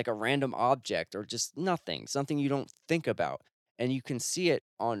it's just like a random object or just nothing, something you don't think about. And you can see it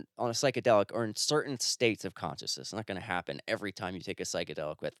on a psychedelic or in certain states of consciousness. It's not going to happen every time you take a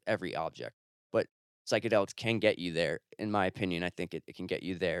psychedelic with every object. but psychedelics can get you there. In my opinion, I think it can get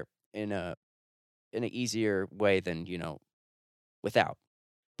you there in a in an easier way than, without.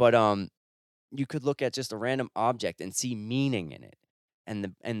 But, you could look at just a random object and see meaning in it and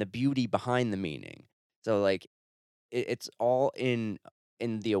the beauty behind the meaning. So, like, it's all in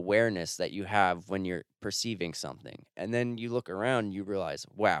the awareness that you have when you're perceiving something, and then you look around, you realize,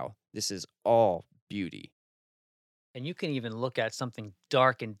 "Wow, this is all beauty." And you can even look at something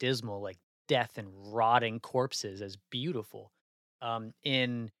dark and dismal like death and rotting corpses as beautiful.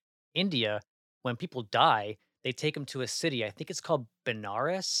 In India, when people die, they take them to a city. I think it's called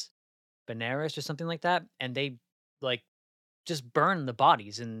Benares or something like that, and they like just burn the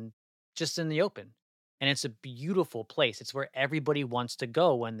bodies and just in the open. And it's a beautiful place. It's where everybody wants to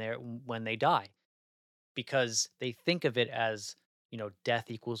go when they die because they think of it as,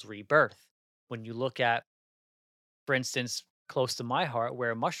 death equals rebirth. When you look at, for instance, close to my heart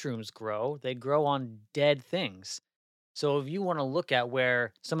where mushrooms grow, they grow on dead things. So if you want to look at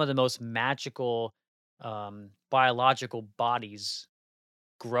where some of the most magical biological bodies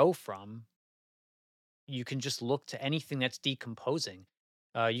grow from, you can just look to anything that's decomposing.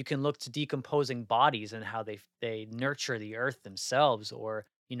 You can look to decomposing bodies and how they nurture the earth themselves, or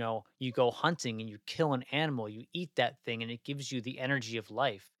you go hunting and you kill an animal, you eat that thing, and it gives you the energy of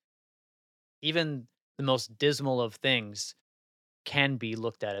life. Even the most dismal of things can be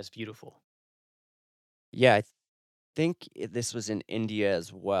looked at as beautiful. Yeah, I think this was in India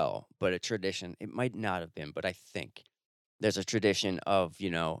as well, but a tradition. It might not have been, but I think there's a tradition of,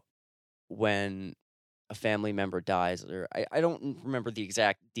 when a family member dies, or I don't remember the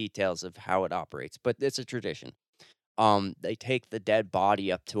exact details of how it operates, but it's a tradition. They take the dead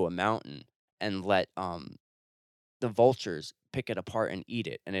body up to a mountain and let the vultures pick it apart and eat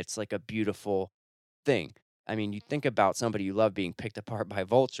it, and it's like a beautiful thing. I mean, you think about somebody you love being picked apart by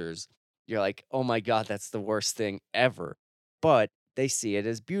vultures, you're like, "Oh my god, that's the worst thing ever." But they see it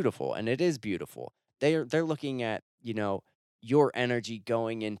as beautiful, and it is beautiful. They're looking at, your energy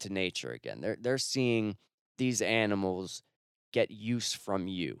going into nature again. They're seeing these animals get use from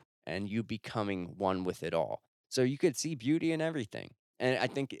you and you becoming one with it all. So you could see beauty in everything. And I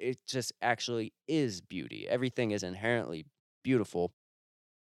think it just actually is beauty. Everything is inherently beautiful,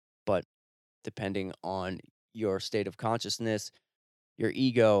 but depending on your state of consciousness, your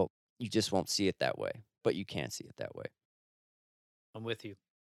ego, you just won't see it that way, but you can see it that way. I'm with you.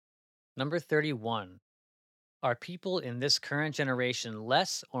 Number 31. Are people in this current generation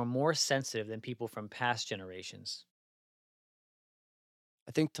less or more sensitive than people from past generations?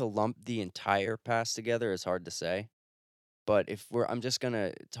 I think to lump the entire past together is hard to say, but if we're I'm just going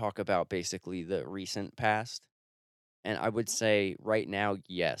to talk about basically the recent past, and I would say right now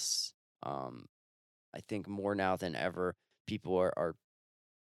yes. Um I think more now than ever people are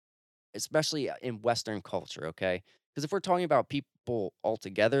especially in western culture, okay? Because if we're talking about people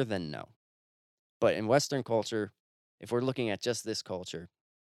altogether then no. But in western culture, if we're looking at just this culture,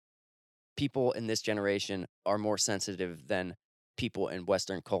 people in this generation are more sensitive than people in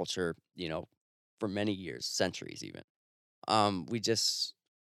Western culture, for many years, centuries even. We just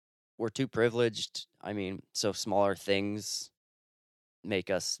we're too privileged. I mean, so smaller things make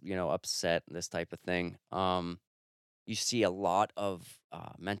us, upset, this type of thing. You see a lot of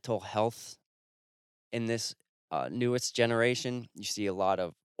mental health in this newest generation. You see a lot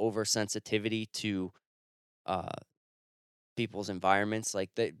of oversensitivity to uh, people's environments.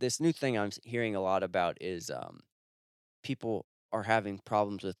 Like this new thing hearing a lot about is people are having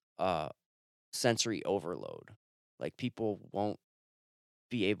problems with sensory overload. Like people won't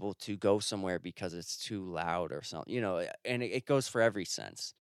be able to go somewhere because it's too loud or something, and it goes for every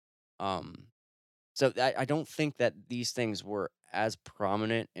sense. Um, so I don't think that these things were as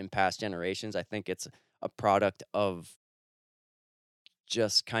prominent in past generations. I think it's a product of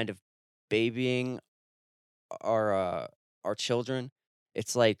just kind of babying our our children.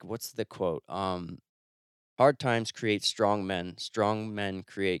 It's like what's the quote? Hard times create strong men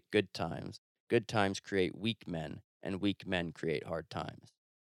create good times create weak men, and weak men create hard times.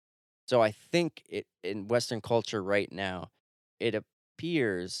 So I think it in Western culture right now, it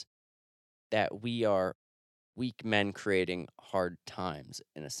appears that we are weak men creating hard times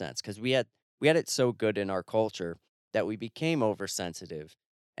in a sense because we had it so good in our culture that we became oversensitive,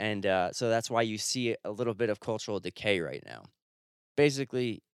 and so that's why you see a little bit of cultural decay right now.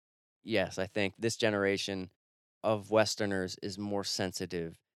 Basically, yes, I think this generation of Westerners is more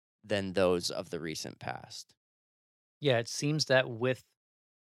sensitive than those of the recent past. Yeah, it seems that with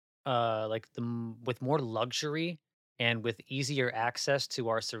more luxury and with easier access to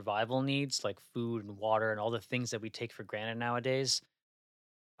our survival needs like food and water and all the things that we take for granted nowadays,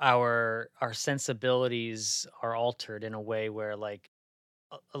 our sensibilities are altered in a way where like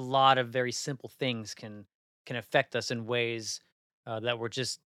a lot of very simple things can affect us in ways that were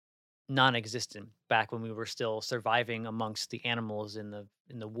just non-existent back when we were still surviving amongst the animals in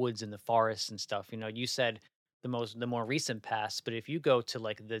the woods and the forests and stuff. You know, you said the more recent past, but if you go to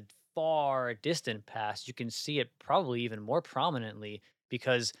like the far distant past, you can see it probably even more prominently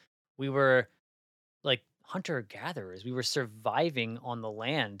because we were like hunter gatherers. We were surviving on the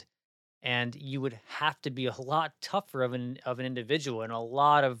land, and you would have to be a lot tougher of an individual in a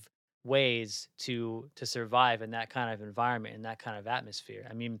lot of ways to survive in that kind of environment, in that kind of atmosphere.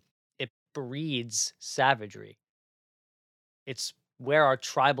 I mean, it breeds savagery. It's where our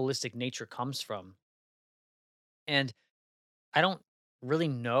tribalistic nature comes from. And I don't really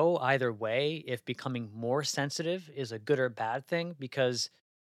know either way if becoming more sensitive is a good or bad thing, because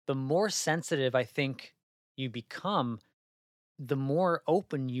the more sensitive I think you become, the more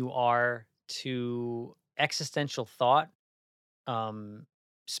open you are to existential thought, um,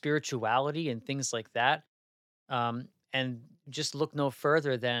 spirituality, and things like that. And just look no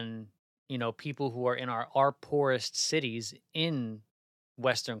further than, you know, people who are in our poorest cities in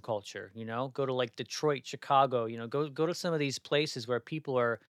Western culture. You know, go to like Detroit, Chicago. You know, go to some of these places where people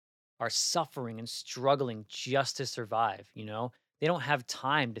are suffering and struggling just to survive. You know, they don't have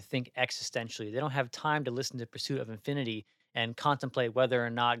time to think existentially. They don't have time to listen to Pursuit of Infinity and contemplate whether or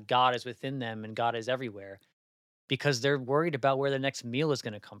not God is within them and God is everywhere, because they're worried about where the next meal is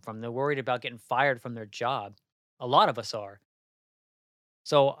going to come from. They're worried about getting fired from their job. A lot of us are.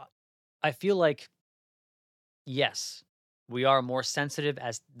 So I feel like, yes, we are more sensitive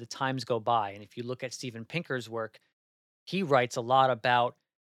as the times go by. And if you look at Steven Pinker's work, he writes a lot about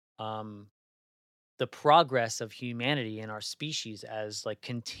um, the progress of humanity and our species as like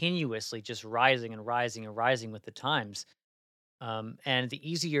continuously just rising and rising and rising with the times. And the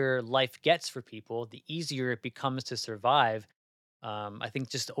easier life gets for people, the easier it becomes to survive. I think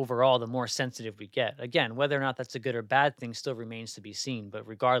just overall, the more sensitive we get. Again, whether or not that's a good or bad thing still remains to be seen. But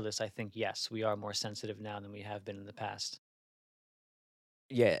regardless, I think, yes, we are more sensitive now than we have been in the past.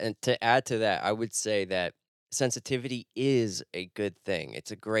 Yeah, and to add to that, I would say that sensitivity is a good thing. It's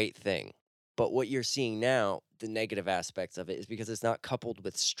a great thing. But what you're seeing now, the negative aspects of it is because it's not coupled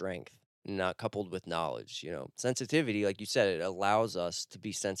with strength, not coupled with knowledge, you know. Sensitivity, like you said, it allows us to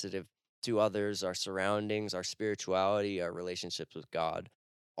be sensitive to others, our surroundings, our spirituality, our relationships with God,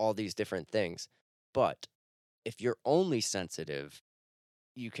 all these different things. But if you're only sensitive,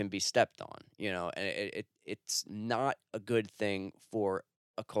 you can be stepped on, you know, and it's not a good thing for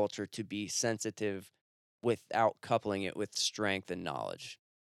a culture to be sensitive without coupling it with strength and knowledge.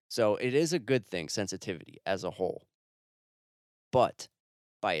 So it is a good thing, sensitivity as a whole, but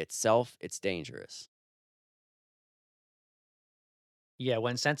by itself, it's dangerous. Yeah,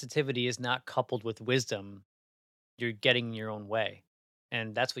 when sensitivity is not coupled with wisdom, you're getting in your own way.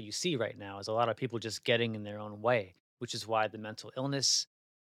 And that's what you see right now is a lot of people just getting in their own way, which is why the mental illness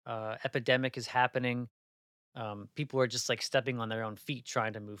epidemic is happening. People are just like stepping on their own feet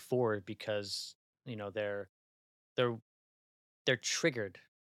trying to move forward because, you know, they're they're triggered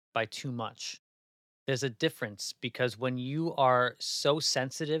by too much. There's a difference because when you are so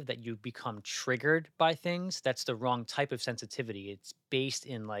sensitive that you become triggered by things, that's the wrong type of sensitivity. It's based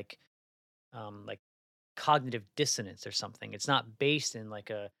in like cognitive dissonance or something. It's not based in like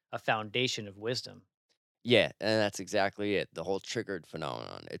a foundation of wisdom. Yeah, and that's exactly it. The whole triggered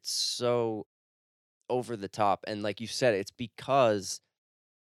phenomenon. It's so over the top. And like you said, it's because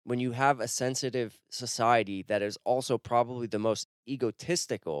when you have a sensitive society that is also probably the most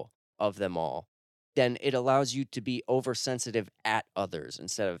egotistical of them all, then it allows you to be oversensitive at others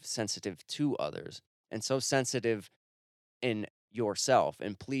instead of sensitive to others. And so sensitive in yourself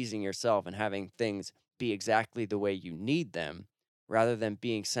and pleasing yourself and having things be exactly the way you need them rather than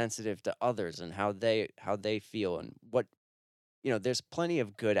being sensitive to others and how they feel and what you know there's plenty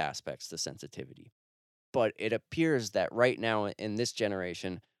of good aspects to sensitivity, but it appears that right now in this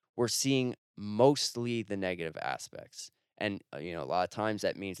generation, we're seeing mostly the negative aspects. And, you know, a lot of times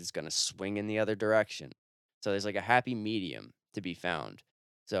that means it's going to swing in the other direction. So there's like a happy medium to be found.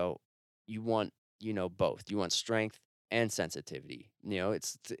 So you want, you know, both. You want strength and sensitivity. You know,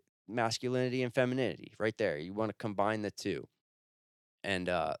 masculinity and femininity right there. You want to combine the two. And,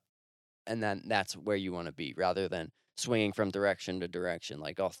 and then that's where you want to be rather than swinging from direction to direction,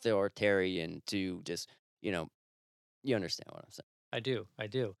 like authoritarian to just, you know, you understand what I'm saying. I do. I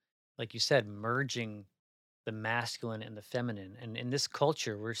do. Like you said, merging the masculine and the feminine. And in this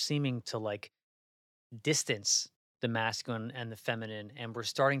culture, we're seeming to like distance the masculine and the feminine, and we're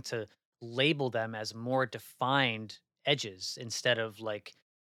starting to label them as more defined edges instead of like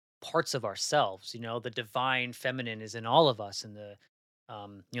parts of ourselves. The divine feminine is in all of us, and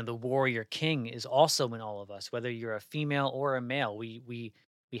the warrior king is also in all of us. Whether you're a female or a male, we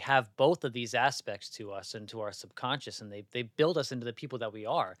have both of these aspects to us and to our subconscious, and they build us into the people that we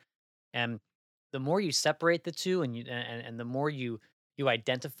are. And the more you separate the two, and the more you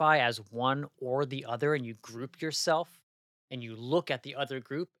identify as one or the other, and you group yourself, and you look at the other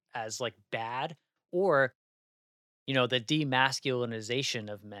group as like bad, or the demasculinization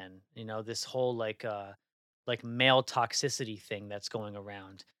of men, this whole like male toxicity thing that's going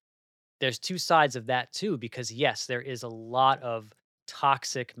around. There's two sides of that too, because yes, there is a lot of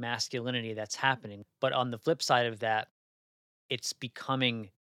toxic masculinity that's happening, but on the flip side of that, it's becoming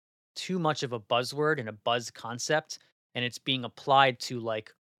too much of a buzzword and a buzz concept, and it's being applied to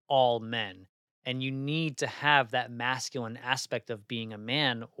like all men. And you need to have that masculine aspect of being a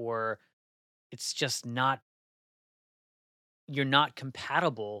man, or it's just not, you're not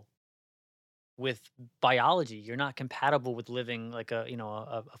compatible with biology. You're not compatible with living like a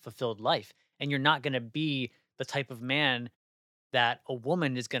fulfilled life. And you're not going to be the type of man that a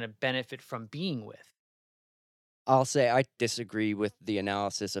woman is going to benefit from being with. I'll say I disagree with the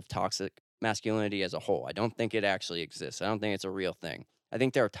analysis of toxic masculinity as a whole. I don't think it actually exists. I don't think it's a real thing. I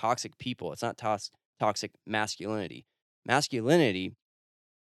think there are toxic people. It's not toxic masculinity. Masculinity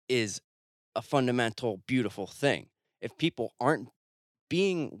is a fundamental, beautiful thing. If people aren't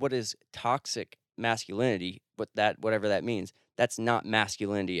being what is toxic masculinity, whatever that means, that's not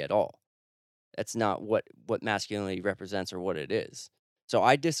masculinity at all. That's not what masculinity represents or what it is. So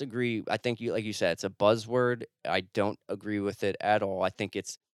I disagree. I think you like you said, it's a buzzword. I don't agree with it at all. I think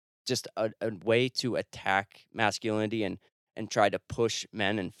it's just a way to attack masculinity and try to push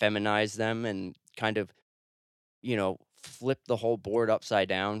men and feminize them and kind of, flip the whole board upside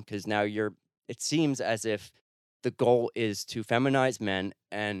down because now it seems as if the goal is to feminize men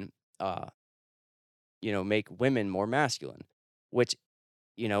and make women more masculine, which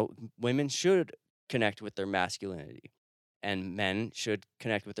women should connect with their masculinity and men should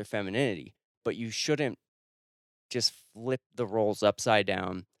connect with their femininity. But you shouldn't just flip the roles upside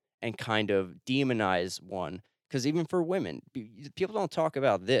down and kind of demonize one. Because even for women, people don't talk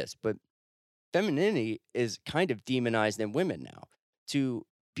about this, but femininity is kind of demonized in women now. To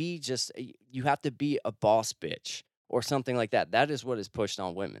be just, you have to be a boss bitch or something like that. That is what is pushed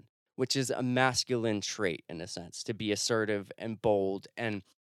on women, which is a masculine trait in a sense, to be assertive and bold and,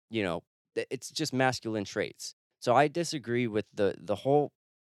 it's just masculine traits. So I disagree with the whole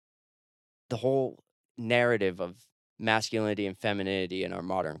narrative of masculinity and femininity in our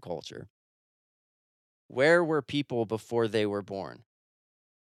modern culture. Where were people before they were born?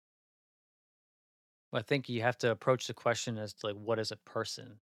 Well, I think you have to approach the question as to like, what is a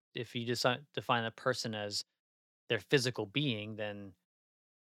person? If you define a person as their physical being, then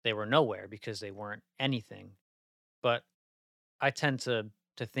they were nowhere because they weren't anything. But I tend to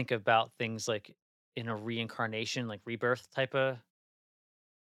think about things like in a reincarnation, like rebirth type of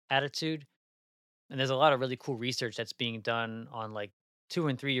attitude. And there's a lot of really cool research that's being done on like 2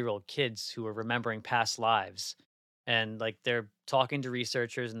 and 3-year-old kids who are remembering past lives. And like they're talking to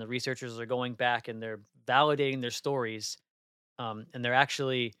researchers, and the researchers are going back and they're validating their stories. And they're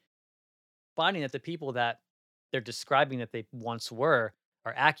actually finding that the people that they're describing that they once were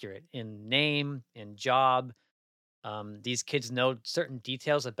are accurate in name, in job. These kids know certain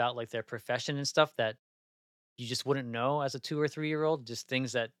details about like their profession and stuff that you just wouldn't know as a 2 or 3-year-old, just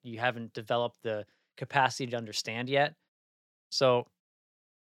things that you haven't developed the capacity to understand yet. So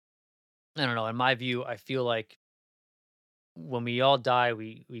I don't know. In my view, I feel like when we all die,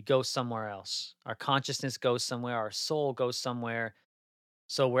 we go somewhere else. Our consciousness goes somewhere, our soul goes somewhere.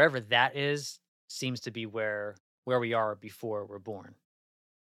 So wherever that is seems to be where we are before we're born.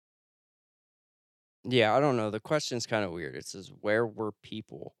 Yeah, I don't know. The question's kind of weird. It says, where were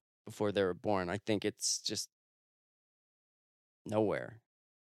people before they were born? I think it's just nowhere.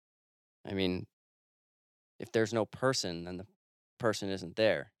 I mean, if there's no person, then the person isn't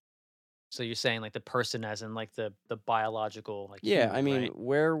there. So you're saying like the person as in like the biological like Yeah, I human, mean, right?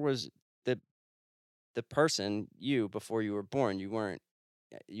 where was the the person, you, before you were born? You weren't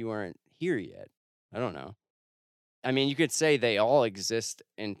here yet. I don't know. I mean, you could say they all exist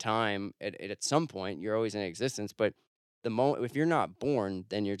in time at some point. You're always in existence, but the moment if you're not born,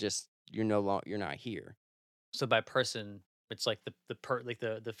 then you're not here. So by person, it's like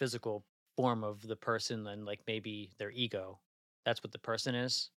the physical form of the person and like maybe their ego. That's what the person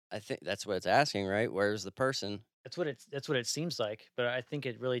is. I think that's what it's asking, right? Where's the person? That's what it seems like, but I think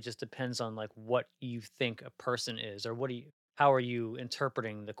it really just depends on like what you think a person is, or how are you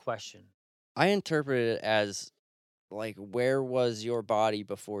interpreting the question? I interpret it as like, where was your body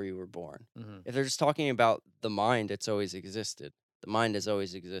before you were born? Hmm. If they're just talking about the mind, it's always existed. The mind has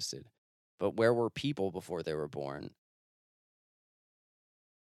always existed. But where were people before they were born?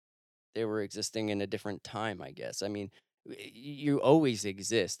 They were existing in a different time, I guess. I mean, you always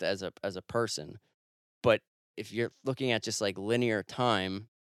exist as a person, but if you're looking at just like linear time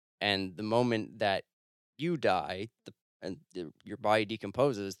and the moment that you die, your body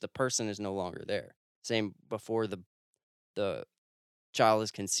decomposes, the person is no longer there. Same before the child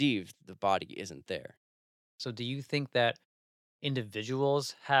is conceived, the body isn't there. So, do you think that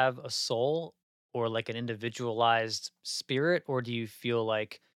individuals have a soul or like an individualized spirit, or do you feel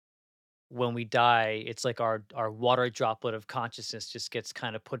like when we die, it's like our water droplet of consciousness just gets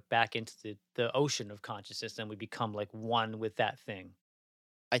kind of put back into the ocean of consciousness, and we become like one with that thing?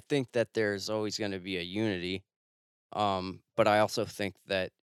 I think that there's always going to be a unity. But I also think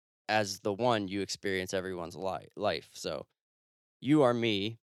that as the one, you experience everyone's life. So you are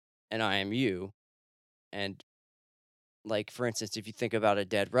me, and I am you. And like for instance, if you think about a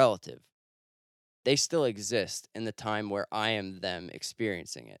dead relative, they still exist in the time where I am them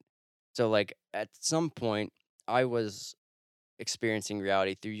experiencing it. So like at some point, I was experiencing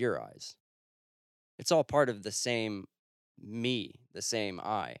reality through your eyes. It's all part of the same me, the same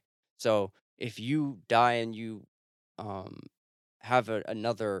I. So if you die and you um have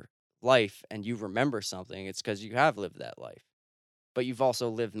another life and you remember something, it's because you have lived that life. But you've also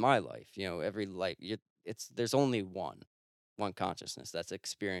lived my life. You know, every life. It's there's only one consciousness that's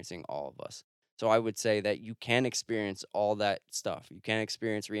experiencing all of us. So I would say that you can experience all that stuff. You can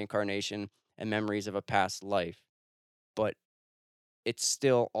experience reincarnation and memories of a past life, but it's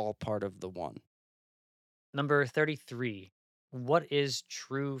still all part of the one. Number 33. What is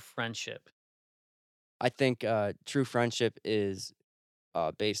true friendship? I think true friendship is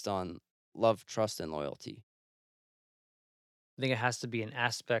based on love, trust, and loyalty. I think it has to be an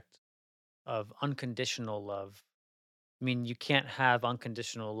aspect of unconditional love. I mean, you can't have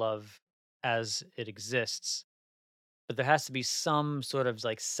unconditional love as it exists, but there has to be some sort of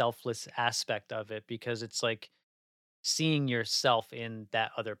like selfless aspect of it because it's like seeing yourself in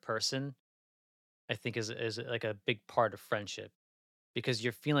that other person. I think is like a big part of friendship because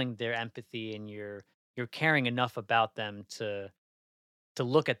you're feeling their empathy and you're caring enough about them to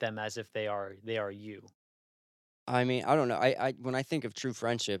look at them as if they are you. I mean, I don't know. I when I think of true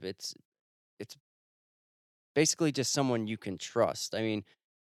friendship, it's basically just someone you can trust. I mean,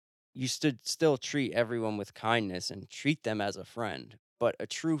 you should still treat everyone with kindness and treat them as a friend. But a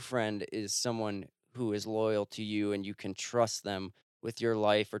true friend is someone who is loyal to you and you can trust them with your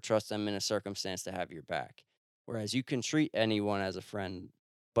life or trust them in a circumstance to have your back. Whereas you can treat anyone as a friend,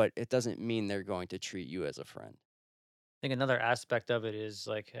 but it doesn't mean they're going to treat you as a friend. I think another aspect of it is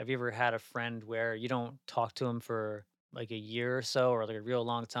like, have you ever had a friend where you don't talk to them for like a year or so, or like a real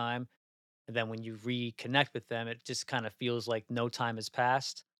long time, and then when you reconnect with them, it just kind of feels like no time has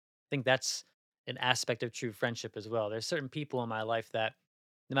passed? I think that's an aspect of true friendship as well. There's certain people in my life that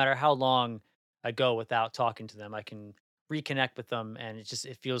no matter how long I go without talking to them, I can reconnect with them, and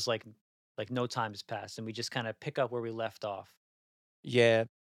it feels like no time has passed, and we just kind of pick up where we left off. Yeah,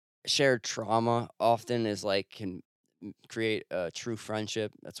 shared trauma often is like can create a true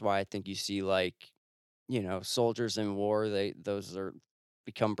friendship. That's why I think you see like, you know, soldiers in war, they those are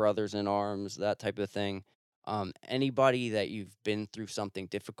become brothers in arms, that type of thing. Anybody that you've been through something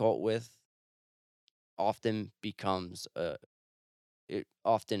difficult with often becomes it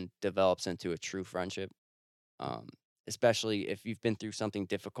often develops into a true friendship. Um, Especially if you've been through something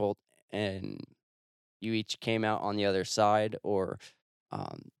difficult and you each came out on the other side or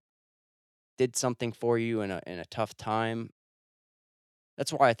um, did something for you in a tough time.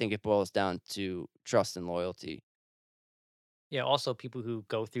 That's why I think it boils down to trust and loyalty. Yeah, also people who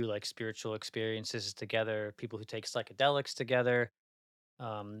go through like spiritual experiences together, people who take psychedelics together.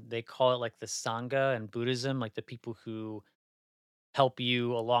 They call it like the Sangha in Buddhism, like the people who help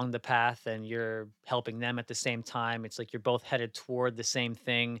you along the path and you're helping them at the same time. It's like you're both headed toward the same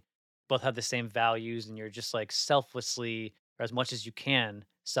thing, both have the same values, and you're just like selflessly, or as much as you can,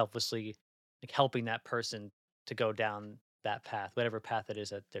 selflessly like helping that person to go down that path, whatever path it is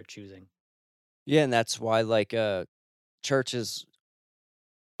that they're choosing. Yeah, and that's why like churches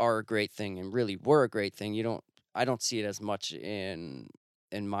are a great thing and really were a great thing. You don't I don't see it as much in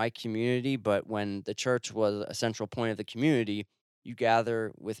my community, but when the church was a central point of the community, you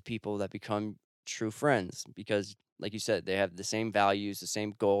gather with people that become true friends because like you said, they have the same values, the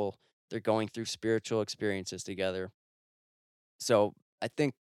same goal. They're going through spiritual experiences together. So, I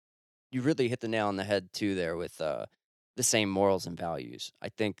think you really hit the nail on the head too there with the same morals and values. I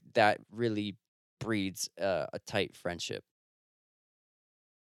think that really breeds a tight friendship.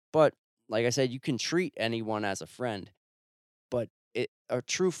 But like I said, you can treat anyone as a friend, but a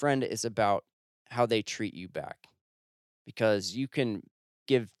true friend is about how they treat you back because you can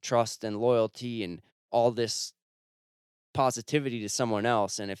give trust and loyalty and all this positivity to someone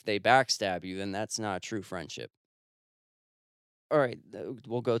else, and if they backstab you, then that's not a true friendship. All right,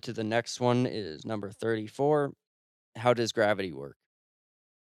 we'll go to the next one is number 34. How does gravity work?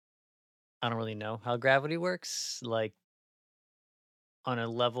 I don't really know how gravity works, like on a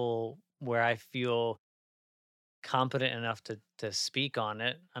level where I feel competent enough to speak on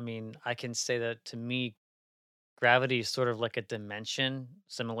it. I mean, I can say that to me, gravity is sort of like a dimension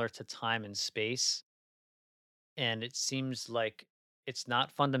similar to time and space. And it seems like it's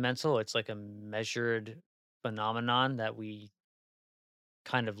not fundamental. It's like a measured phenomenon that we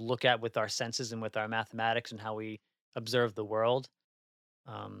kind of look at with our senses and with our mathematics and how we observe the world.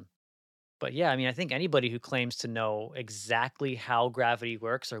 Um, but yeah, I mean, I think anybody who claims to know exactly how gravity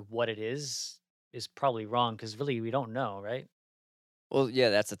works or what it is probably wrong because really we don't know, right? Well, yeah,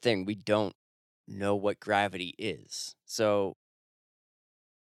 that's the thing. We don't know what gravity is. So,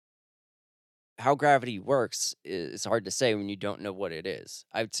 how gravity works is hard to say when you don't know what it is.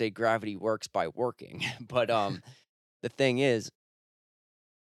 I would say gravity works by working, but the thing is,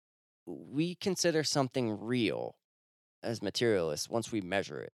 we consider something real as materialists once we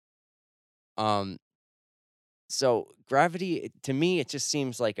measure it. Um, so gravity, to me, it just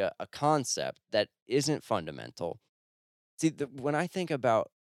seems like a concept that isn't fundamental. See, when I think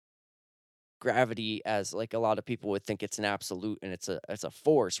about gravity as like a lot of people would think it's an absolute and it's a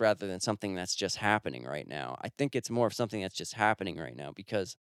force rather than something that's just happening right now. I think it's more of something that's just happening right now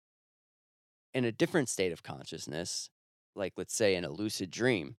because in a different state of consciousness, like let's say in a lucid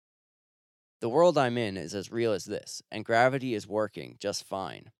dream, the world I'm in is as real as this, and gravity is working just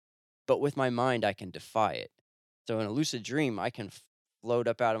fine. But with my mind, I can defy it. So in a lucid dream, I can float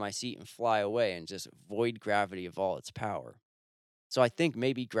up out of my seat and fly away and just void gravity of all its power. So I think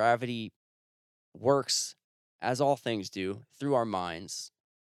maybe gravity works as all things do through our minds.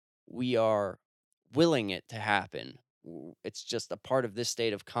 We are willing it to happen. It's just a part of this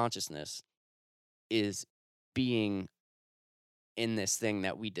state of consciousness is being in this thing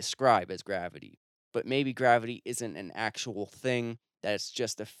that we describe as gravity. But maybe gravity isn't an actual thing, that it's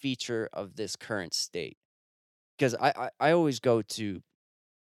just a feature of this current state. Because I always go to,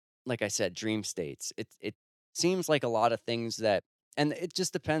 like I said, dream states. It seems like a lot of things that, and it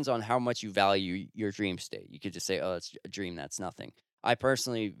just depends on how much you value your dream state. You could just say, "Oh, it's a dream. That's nothing." I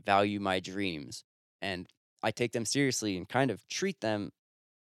personally value my dreams, and I take them seriously and kind of treat them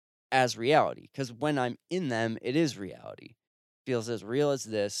as reality. Because when I'm in them, it is reality. Feels as real as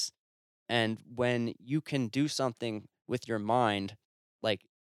this. And when you can do something with your mind, like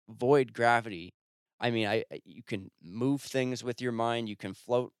void gravity, I mean, you can move things with your mind, you can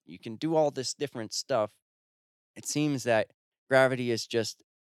float, you can do all this different stuff. It seems that gravity is just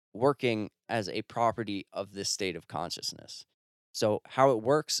working as a property of this state of consciousness. So, how it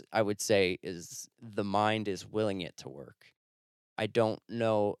works, I would say, is the mind is willing it to work. I don't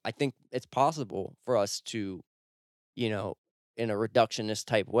know. I think it's possible for us to, you know, in a reductionist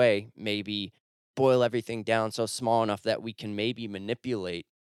type way, maybe boil everything down so small enough that we can maybe manipulate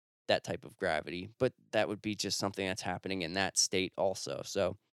that type of gravity, but that would be just something that's happening in that state also.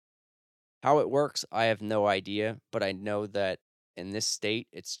 So, how it works, I have no idea, but I know that in this state,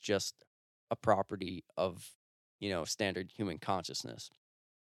 it's just a property of, standard human consciousness.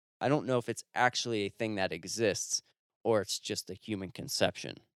 I don't know if it's actually a thing that exists or it's just a human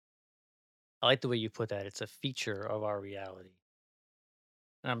conception. I like the way you put that. It's a feature of our reality.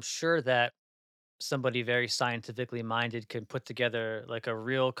 And I'm sure that somebody very scientifically minded can put together like a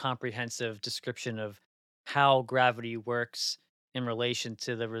real comprehensive description of how gravity works in relation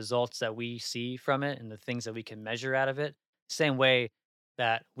to the results that we see from it and the things that we can measure out of it. Same way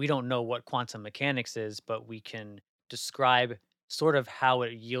that we don't know what quantum mechanics is, but we can describe sort of how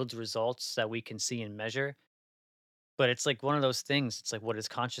it yields results that we can see and measure. But it's like one of those things. It's like, what is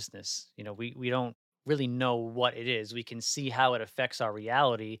consciousness? We don't really know what it is. We can see how it affects our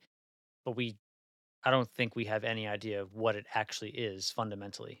reality, but I don't think we have any idea of what it actually is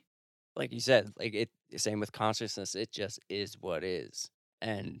fundamentally. Like you said, like same with consciousness, it just is what is.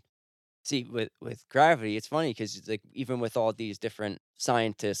 And see, with gravity, it's funny because like even with all these different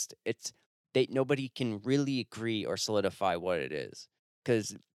scientists, it's they nobody can really agree or solidify what it is.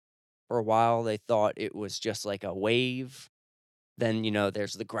 Because for a while they thought it was just like a wave. Then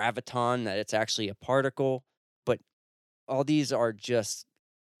there's the graviton that it's actually a particle. But all these are just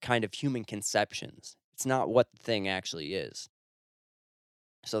kind of human conceptions. It's not what the thing actually is.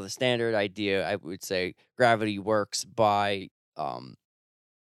 So the standard idea, I would say, gravity works by um,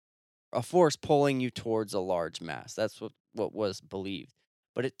 a force pulling you towards a large mass. That's what was believed.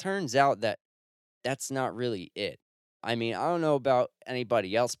 But it turns out that that's not really it. I mean, I don't know about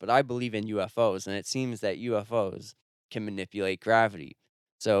anybody else, but I believe in UFOs, and it seems that UFOs can manipulate gravity.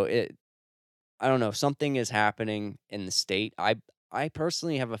 So I don't know, something is happening in the state. I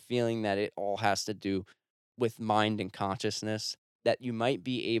personally have a feeling that it all has to do with mind and consciousness, that you might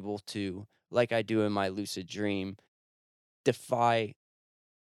be able to, like I do in my lucid dream, defy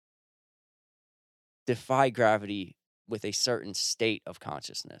defy gravity with a certain state of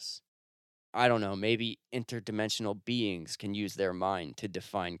consciousness. I don't know, maybe interdimensional beings can use their mind to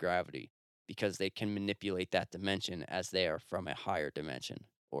define gravity because they can manipulate that dimension as they are from a higher dimension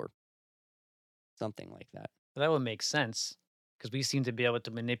or something like that. That would make sense because we seem to be able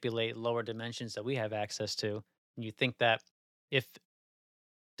to manipulate lower dimensions that we have access to. And you think that if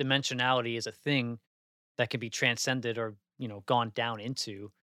dimensionality is a thing that can be transcended or, gone down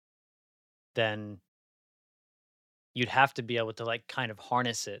into, then you'd have to be able to like kind of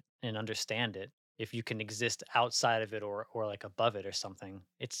harness it and understand it if you can exist outside of it or like above it or something.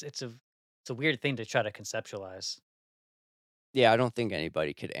 It's a weird thing to try to conceptualize. Yeah, I don't think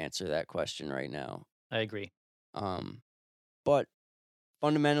anybody could answer that question right now. I agree. Um, but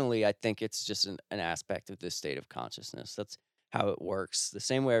fundamentally, I think it's just an aspect of this state of consciousness. That's how it works. The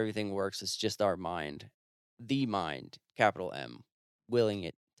same way everything works, it's just our mind, the mind, capital M, willing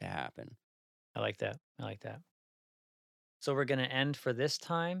it to happen. I like that. I like that. So we're going to end for this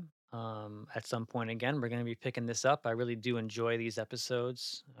time. At some point again, we're going to be picking this up. I really do enjoy these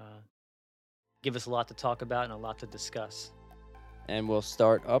episodes. Give us a lot to talk about and a lot to discuss. And we'll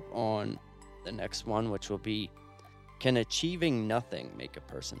start up on the next one, which will be, can achieving nothing make a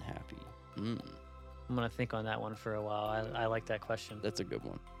person happy? I'm going to think on that one for a while. I like that question. That's a good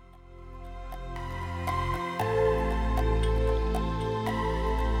one.